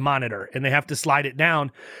side of the monitor and they have to slide it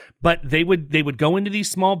down. But they would go into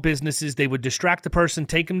these small businesses. They would distract the person,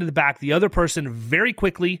 take them to the back. The other person very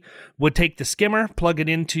quickly would take the skimmer, plug it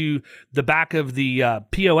into the back of the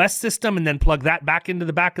POS system, and then plug that back into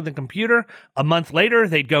the back of the computer. A month later,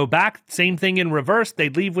 they'd go back, same thing in reverse.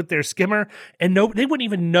 They'd leave with their skimmer, and they wouldn't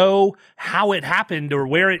even know how it happened or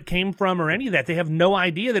where it came from or any of that. They have no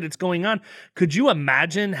idea that it's going on. Could you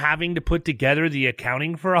imagine having to put together the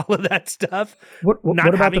accounting for all of that stuff?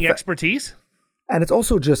 Not having expertise? And it's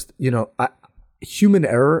also just, human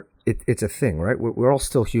error, it's a thing, right? We're all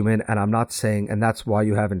still human, and I'm not saying, and that's why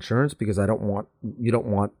you have insurance, because you don't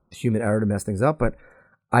want human error to mess things up. But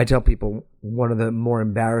I tell people one of the more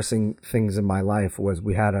embarrassing things in my life was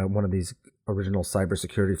we had one of these original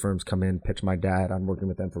cybersecurity firms come in, pitch my dad on working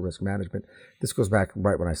with them for risk management. This goes back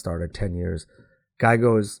right when I started, 10 years. Guy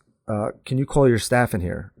goes, can you call your staff in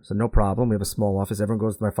here? I said, no problem. We have a small office. Everyone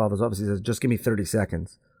goes to my father's office. He says, just give me 30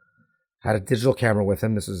 seconds. Had a digital camera with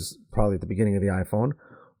him. This is probably at the beginning of the iPhone.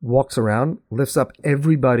 Walks around, lifts up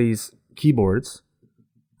everybody's keyboards,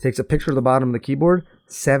 takes a picture of the bottom of the keyboard.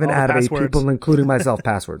 7 out of 8 people, including myself,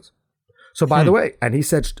 passwords. So by the way, and he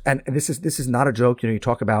said, and this is not a joke. You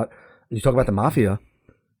talk about the mafia,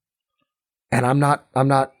 and I'm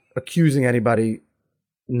not accusing anybody,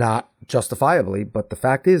 not justifiably, but the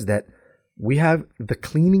fact is that we have the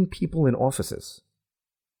cleaning people in offices.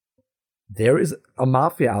 There is a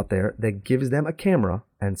mafia out there that gives them a camera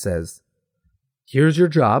and says, here's your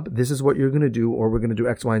job. This is what you're going to do, or we're going to do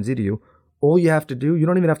X, Y, and Z to you. All you have to do, you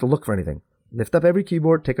don't even have to look for anything. Lift up every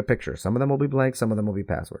keyboard, take a picture. Some of them will be blank. Some of them will be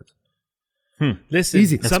passwords. Listen,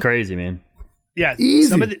 easy. That's crazy, man. Yeah.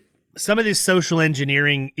 Easy. Some of this social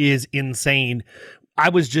engineering is insane. I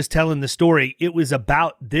was just telling the story. It was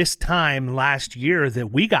about this time last year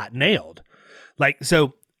that we got nailed.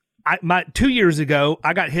 2 years ago,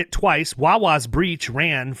 I got hit twice. Wawa's breach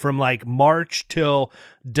ran from March till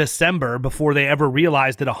December before they ever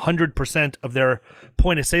realized that 100% of their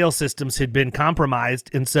point of sale systems had been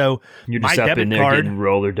compromised. And so you're just up in there getting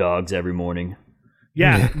roller dogs every morning.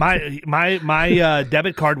 Yeah, my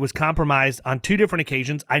debit card was compromised on 2 different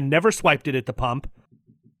occasions. I never swiped it at the pump.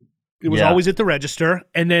 It was always at the register.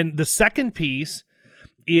 And then the second piece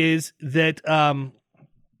is that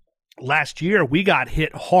last year we got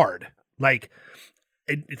hit hard.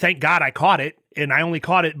 Thank God I caught it, and I only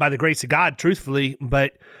caught it by the grace of God, truthfully.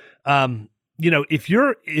 But if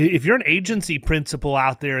you're an agency principal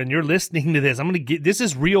out there and you're listening to this, this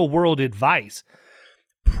is real world advice.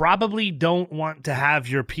 Probably don't want to have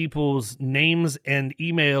your people's names and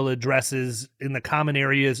email addresses in the common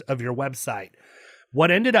areas of your website.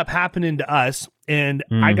 What ended up happening to us, and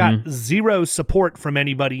I got zero support from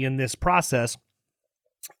anybody in this process.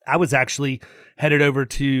 I was actually headed over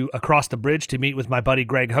to across the bridge to meet with my buddy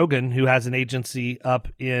Greg Hogan, who has an agency up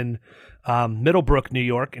in Middlebrook, New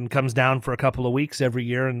York, and comes down for a couple of weeks every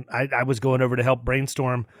year. And I was going over to help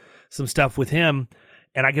brainstorm some stuff with him.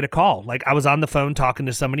 And I get a call. I was on the phone talking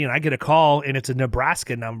to somebody, and I get a call, and it's a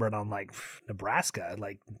Nebraska number. And I'm like, Nebraska?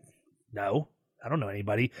 No, I don't know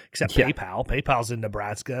anybody except PayPal. PayPal's in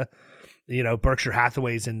Nebraska. Berkshire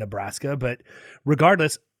Hathaway's in Nebraska. But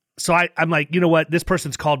regardless, so I'm like, you know what? This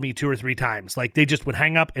person's called me 2 or 3 times. They just would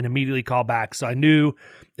hang up and immediately call back. So I knew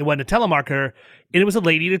it wasn't a telemarketer, and it was a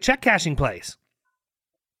lady at a check cashing place.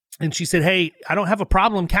 And she said, hey, I don't have a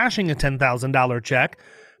problem cashing a $10,000 check,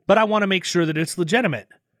 but I want to make sure that it's legitimate.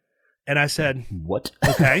 And I said, what?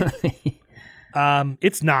 Okay.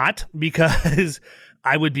 It's not, because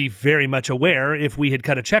I would be very much aware if we had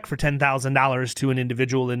cut a check for $10,000 to an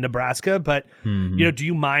individual in Nebraska. But, do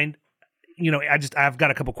you mind, I've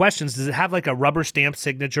got a couple questions. Does it have like a rubber stamp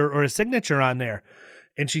signature or a signature on there?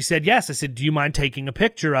 And she said, yes. I said, do you mind taking a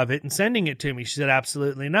picture of it and sending it to me? She said,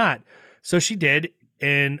 absolutely not. So she did.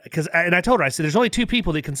 And I told her, I said, there's only two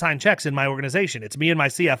people that can sign checks in my organization. It's me and my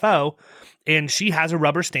CFO. And she has a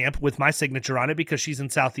rubber stamp with my signature on it because she's in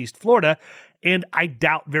Southeast Florida. And I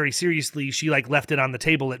doubt very seriously she left it on the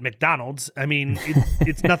table at McDonald's. I mean,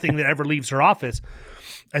 it's nothing that ever leaves her office.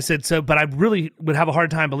 I said, but I really would have a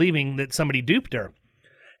hard time believing that somebody duped her.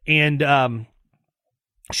 And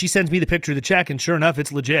she sends me the picture of the check, and sure enough,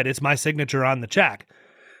 it's legit. It's my signature on the check.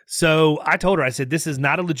 So I told her, I said, this is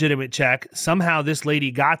not a legitimate check. Somehow this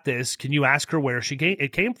lady got this. Can you ask her where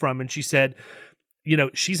it came from? And she said,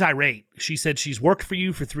 she's irate. She said, she's worked for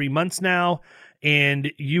you for 3 months now,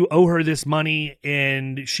 and you owe her this money,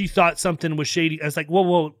 and she thought something was shady. I was like,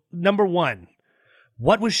 well, number one,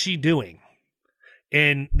 what was she doing?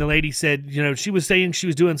 And the lady said, she was saying she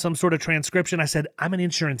was doing some sort of transcription. I said, I'm an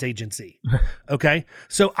insurance agency. Okay.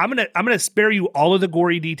 So I'm going to spare you all of the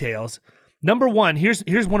gory details. Number one, here's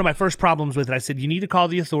one of my first problems with it. I said, you need to call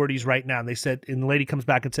the authorities right now. And they said, and the lady comes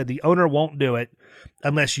back and said, the owner won't do it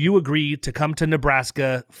unless you agree to come to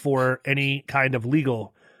Nebraska for any kind of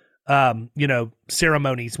legal,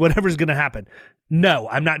 ceremonies, whatever's going to happen. No,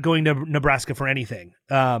 I'm not going to Nebraska for anything,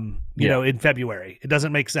 in February. It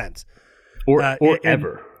doesn't make sense. Or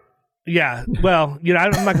ever. Yeah. Well, I'm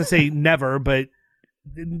not going to say never, but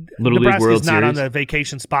Nebraska is not on the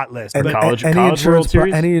vacation spot list. And but college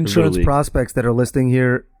any insurance prospects that are listening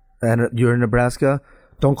here and you're in Nebraska,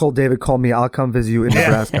 don't call David, call me. I'll come visit you in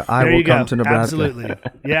Nebraska. I will come to Nebraska. Absolutely.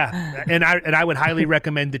 Yeah. And I would highly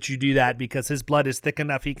recommend that you do that because his blood is thick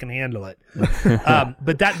enough he can handle it.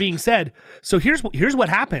 But that being said, so here's what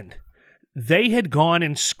happened. They had gone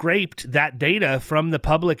and scraped that data from the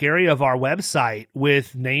public area of our website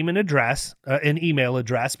with name and address, an email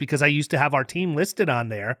address, because I used to have our team listed on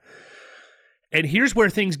there. And here's where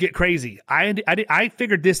things get crazy. I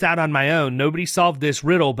figured this out on my own. Nobody solved this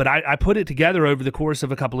riddle, but I put it together over the course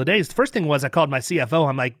of a couple of days. The first thing was I called my CFO.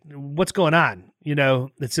 I'm like, what's going on?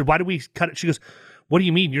 They said, why did we cut it? She goes, what do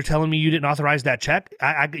you mean? You're telling me you didn't authorize that check?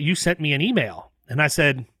 You sent me an email. And I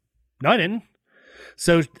said, no, I didn't.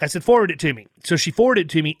 So I said, forward it to me. So she forwarded it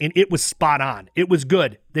to me, and it was spot on. It was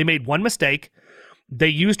good. They made one mistake. They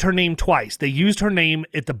used her name twice. They used her name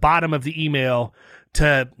at the bottom of the email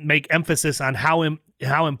to make emphasis on how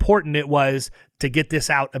important it was to get this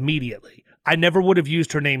out immediately. I never would have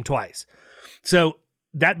used her name twice. So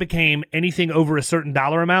that became anything over a certain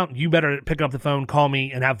dollar amount, you better pick up the phone, call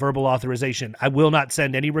me, and have verbal authorization. I will not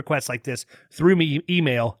send any requests like this through me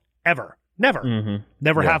email ever. Never. Mm-hmm.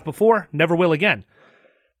 Never have before, never will again.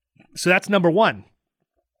 So that's number one.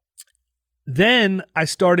 Then I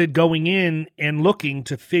started going in and looking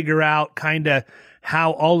to figure out kind of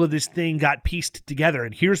how all of this thing got pieced together.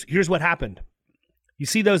 And here's what happened. You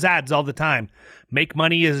see those ads all the time. Make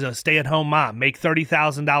money as a stay-at-home mom. Make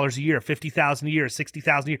 $30,000 a year, $50,000 a year,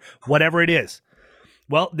 $60,000 a year, whatever it is.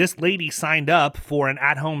 Well, this lady signed up for an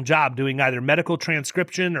at-home job doing either medical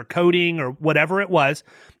transcription or coding or whatever it was.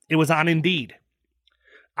 It was on Indeed.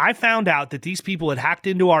 I found out that these people had hacked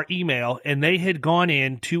into our email and they had gone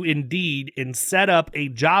in to Indeed and set up a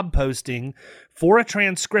job posting for a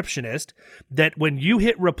transcriptionist that when you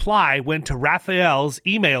hit reply went to Raphael's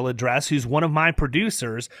email address, who's one of my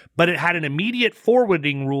producers, but it had an immediate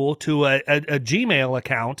forwarding rule to a Gmail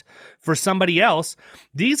account for somebody else.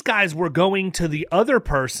 These guys were going to the other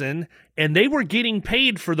person and they were getting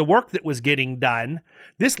paid for the work that was getting done.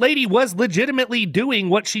 This lady was legitimately doing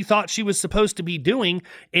what she thought she was supposed to be doing,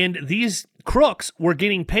 and these crooks were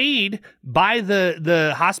getting paid by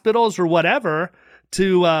the hospitals or whatever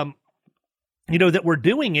to, that were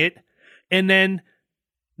doing it, and then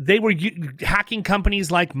they were hacking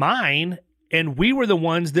companies like mine, and we were the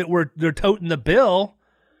ones that they're toting the bill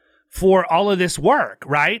for all of this work,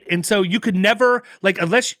 right? And so you could never,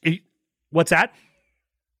 what's that?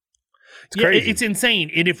 It's crazy. It's insane.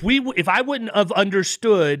 And if I wouldn't have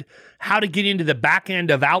understood how to get into the back end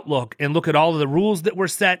of Outlook and look at all of the rules that were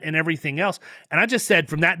set and everything else, and I just said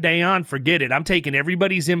from that day on, forget it. I'm taking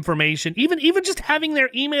everybody's information, even just having their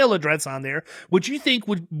email address on there, which you think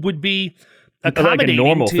would be accommodating, like a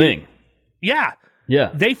normal thing. Yeah.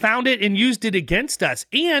 Yeah. They found it and used it against us.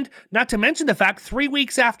 And not to mention the fact 3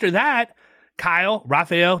 weeks after that, Kyle,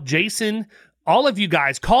 Raphael, Jason, all of you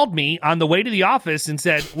guys called me on the way to the office and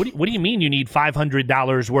said, what do you mean you need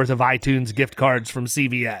 $500 worth of iTunes gift cards from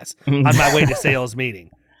CVS on my way to sales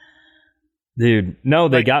meeting? Dude, no,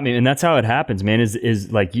 they got me. And that's how it happens, man,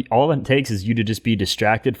 is like all it takes is you to just be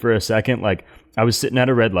distracted for a second. Like I was sitting at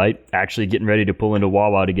a red light, actually getting ready to pull into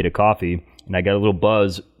Wawa to get a coffee. And I got a little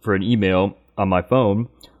buzz for an email on my phone,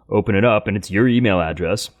 open it up, and it's your email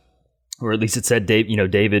address, or at least it said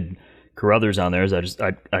David Carruthers on there. So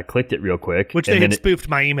I clicked it real quick. Which they had spoofed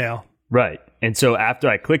my email. Right. And so after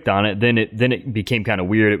I clicked on it, then it became kind of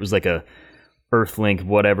weird. It was like a Earthlink,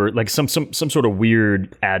 whatever, like some sort of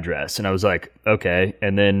weird address. And I was like, okay.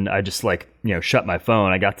 And then I just shut my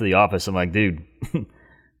phone. I got to the office. I'm like, dude,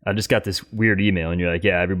 I just got this weird email. And you're like,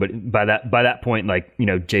 yeah, everybody by that point,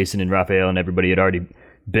 Jason and Raphael and everybody had already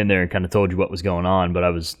been there and kind of told you what was going on. But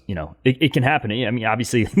I was, it can happen. I mean,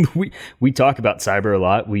 obviously we talk about cyber a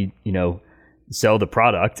lot. We, sell the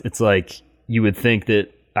product. It's like, you would think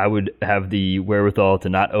that I would have the wherewithal to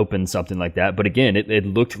not open something like that. But again, it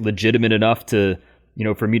looked legitimate enough to,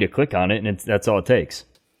 for me to click on it, and that's all it takes.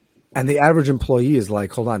 And the average employee is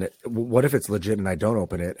like, hold on, what if it's legit and I don't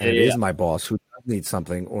open it, and it is my boss who needs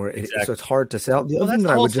something, or so it's hard to sell. The other thing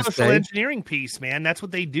that's the whole social engineering piece, man. That's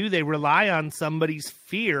what they do. They rely on somebody's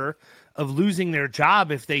fear of losing their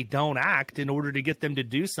job if they don't act in order to get them to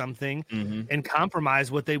do something and compromise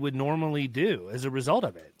what they would normally do as a result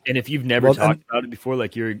of it. And if you've never talked about it before,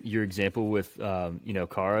 like your example with,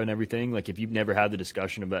 Kara and everything, like if you've never had the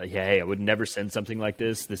discussion about, hey, I would never send something like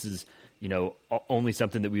this. This is, only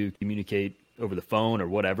something that we would communicate over the phone or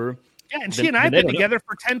whatever. Yeah. And she and I have been together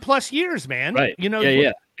for 10 plus years, man. Right.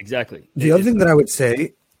 Yeah, exactly. The other thing that I would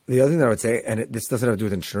say, and this doesn't have to do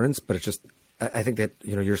with insurance, but it's just, I think that,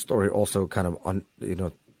 your story also kind of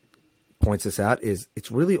points this out, is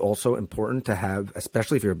it's really also important to have,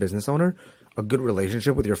 especially if you're a business owner, a good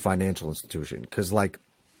relationship with your financial institution. Because like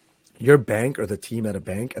your bank or the team at a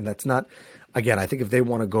bank, and that's not, again, I think if they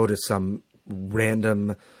want to go to some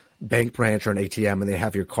random bank branch or an ATM and they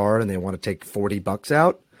have your card and they want to take $40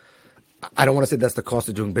 out, I don't want to say that's the cost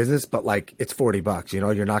of doing business, but like it's $40,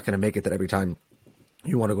 you're not going to make it that every time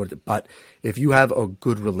you want to go to, but if you have a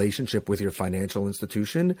good relationship with your financial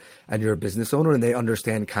institution and you're a business owner and they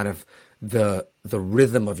understand kind of the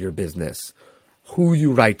rhythm of your business, who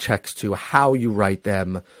you write checks to, how you write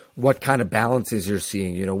them, what kind of balances you're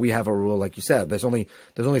seeing. We have a rule, like you said, there's only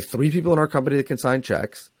 3 people in our company that can sign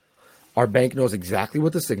checks. Our bank knows exactly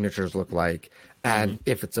what the signatures look like. And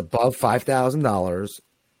if it's above $5,000,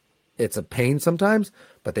 it's a pain sometimes,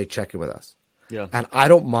 but they check it with us. Yeah. And I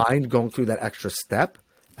don't mind going through that extra step,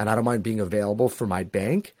 and I don't mind being available for my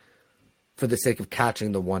bank for the sake of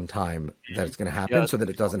catching the one time that it's going to happen, so that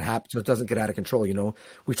it doesn't happen, so it doesn't get out of control.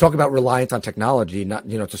 We talk about reliance on technology, not,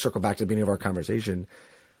 to circle back to the beginning of our conversation.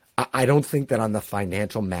 I don't think that on the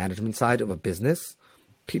financial management side of a business,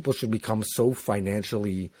 people should become so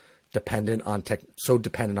financially dependent on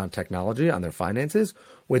technology, on their finances,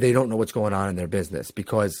 where they don't know what's going on in their business,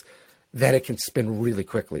 because then it can spin really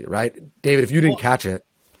quickly, right? David, if you didn't catch it,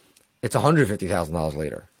 it's $150,000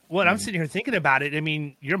 later. Well, I'm sitting here thinking about it. I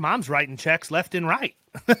mean, your mom's writing checks left and right.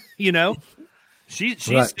 She's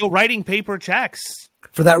right. Still writing paper checks.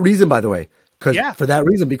 For that reason, by the way.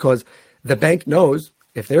 Because the bank knows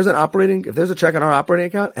if there's a check on our operating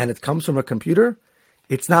account and it comes from a computer,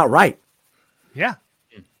 it's not right. Yeah.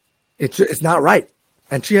 It's not right.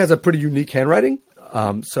 And she has a pretty unique handwriting.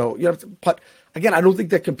 But again, I don't think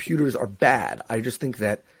that computers are bad. I just think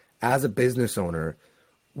that as a business owner,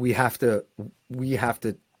 we have to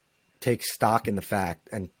take stock in the fact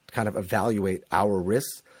and kind of evaluate our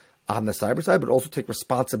risks on the cyber side, but also take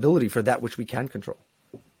responsibility for that which we can control,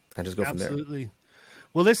 and just go from there. Absolutely.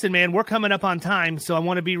 Well, listen, man, we're coming up on time, so I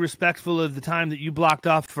want to be respectful of the time that you blocked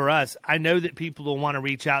off for us. I know that people will want to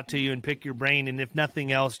reach out to you and pick your brain, and if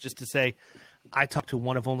nothing else, just to say, I talked to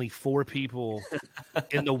one of only 4 people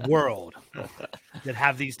in the world that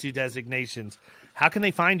have these 2 designations. How can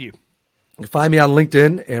they find you? You can find me on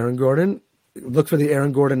LinkedIn, Aaron Gordon. Look for the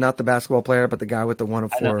Aaron Gordon, not the basketball player, but the guy with the 1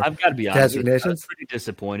 of 4 I've got to be honest, designations. I was pretty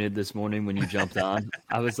disappointed this morning when you jumped on.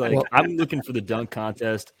 I was like, I'm looking for the dunk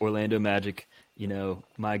contest, Orlando Magic,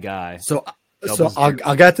 my guy. So I'll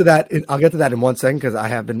get to that. I'll get to that in 1 second,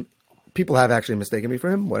 because people have actually mistaken me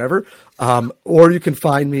for him. Whatever. Or you can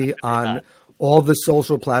find me on all the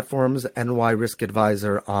social platforms. NY Risk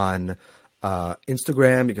Advisor on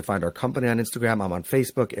Instagram. You can find our company on Instagram. I'm on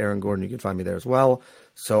Facebook, Aaron Gordon. You can find me there as well.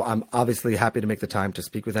 So I'm obviously happy to make the time to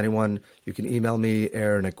speak with anyone. You can email me,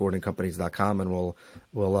 aaron@gordoncompanies.com, and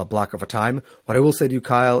we'll block off a time. What I will say to you,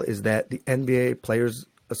 Kyle, is that the NBA Players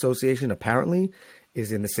Association apparently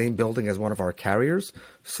is in the same building as one of our carriers.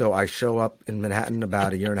 So I show up in Manhattan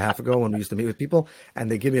about a year and a half ago when we used to meet with people,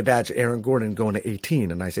 and they give me a badge, Aaron Gordon, going to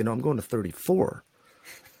 18. And I say, no, I'm going to 34.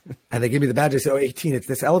 And they give me the badge. They say, 18, it's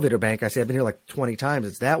this elevator bank. I say, I've been here like 20 times.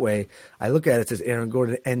 It's that way. I look at it, it says Aaron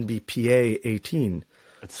Gordon, NBPA 18.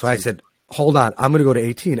 So I said, hold on, I'm going to go to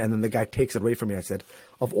 18. And then the guy takes it away from me. I said,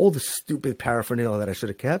 of all the stupid paraphernalia that I should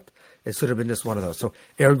have kept, it should have been just one of those. So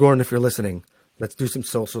Aaron Gordon, if you're listening, let's do some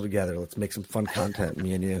social together. Let's make some fun content,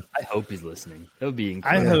 me and you. I hope he's listening. That would be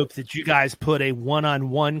incredible. I hope that you guys put a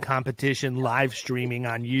one-on-one competition live streaming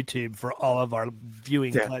on YouTube for all of our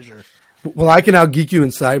viewing pleasure. Well, I can out-geek you in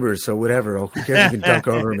cyber, so whatever. Who cares? You can dunk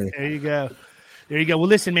over me. There you go. There you go. Well,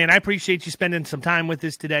 listen, man, I appreciate you spending some time with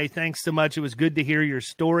us today. Thanks so much. It was good to hear your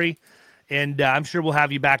story. And I'm sure we'll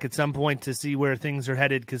have you back at some point to see where things are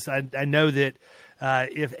headed, because I know that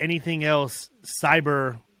if anything else,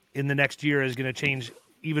 cyber in the next year is going to change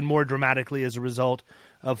even more dramatically as a result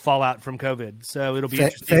of fallout from COVID. So it'll be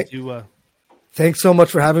interesting to... Thanks so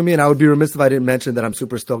much for having me, and I would be remiss if I didn't mention that I'm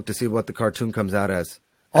super stoked to see what the cartoon comes out as.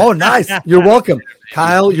 Oh, nice. You're welcome.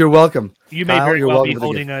 Kyle, you're welcome. You may very well be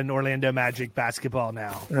holding an Orlando Magic basketball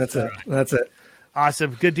now. That's it. That's it.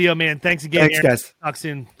 Awesome. Good deal, man. Thanks again. Thanks, Aaron. guys. Talk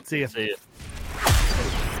soon. See you. See ya.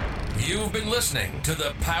 You've been listening to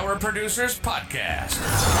the Power Producers Podcast.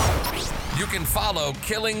 You can follow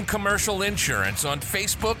Killing Commercial Insurance on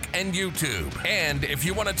Facebook and YouTube. And if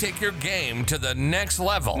you want to take your game to the next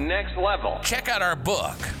level, check out our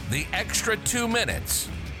book, The Extra 2 Minutes,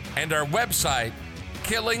 and our website,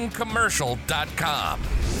 killingcommercial.com.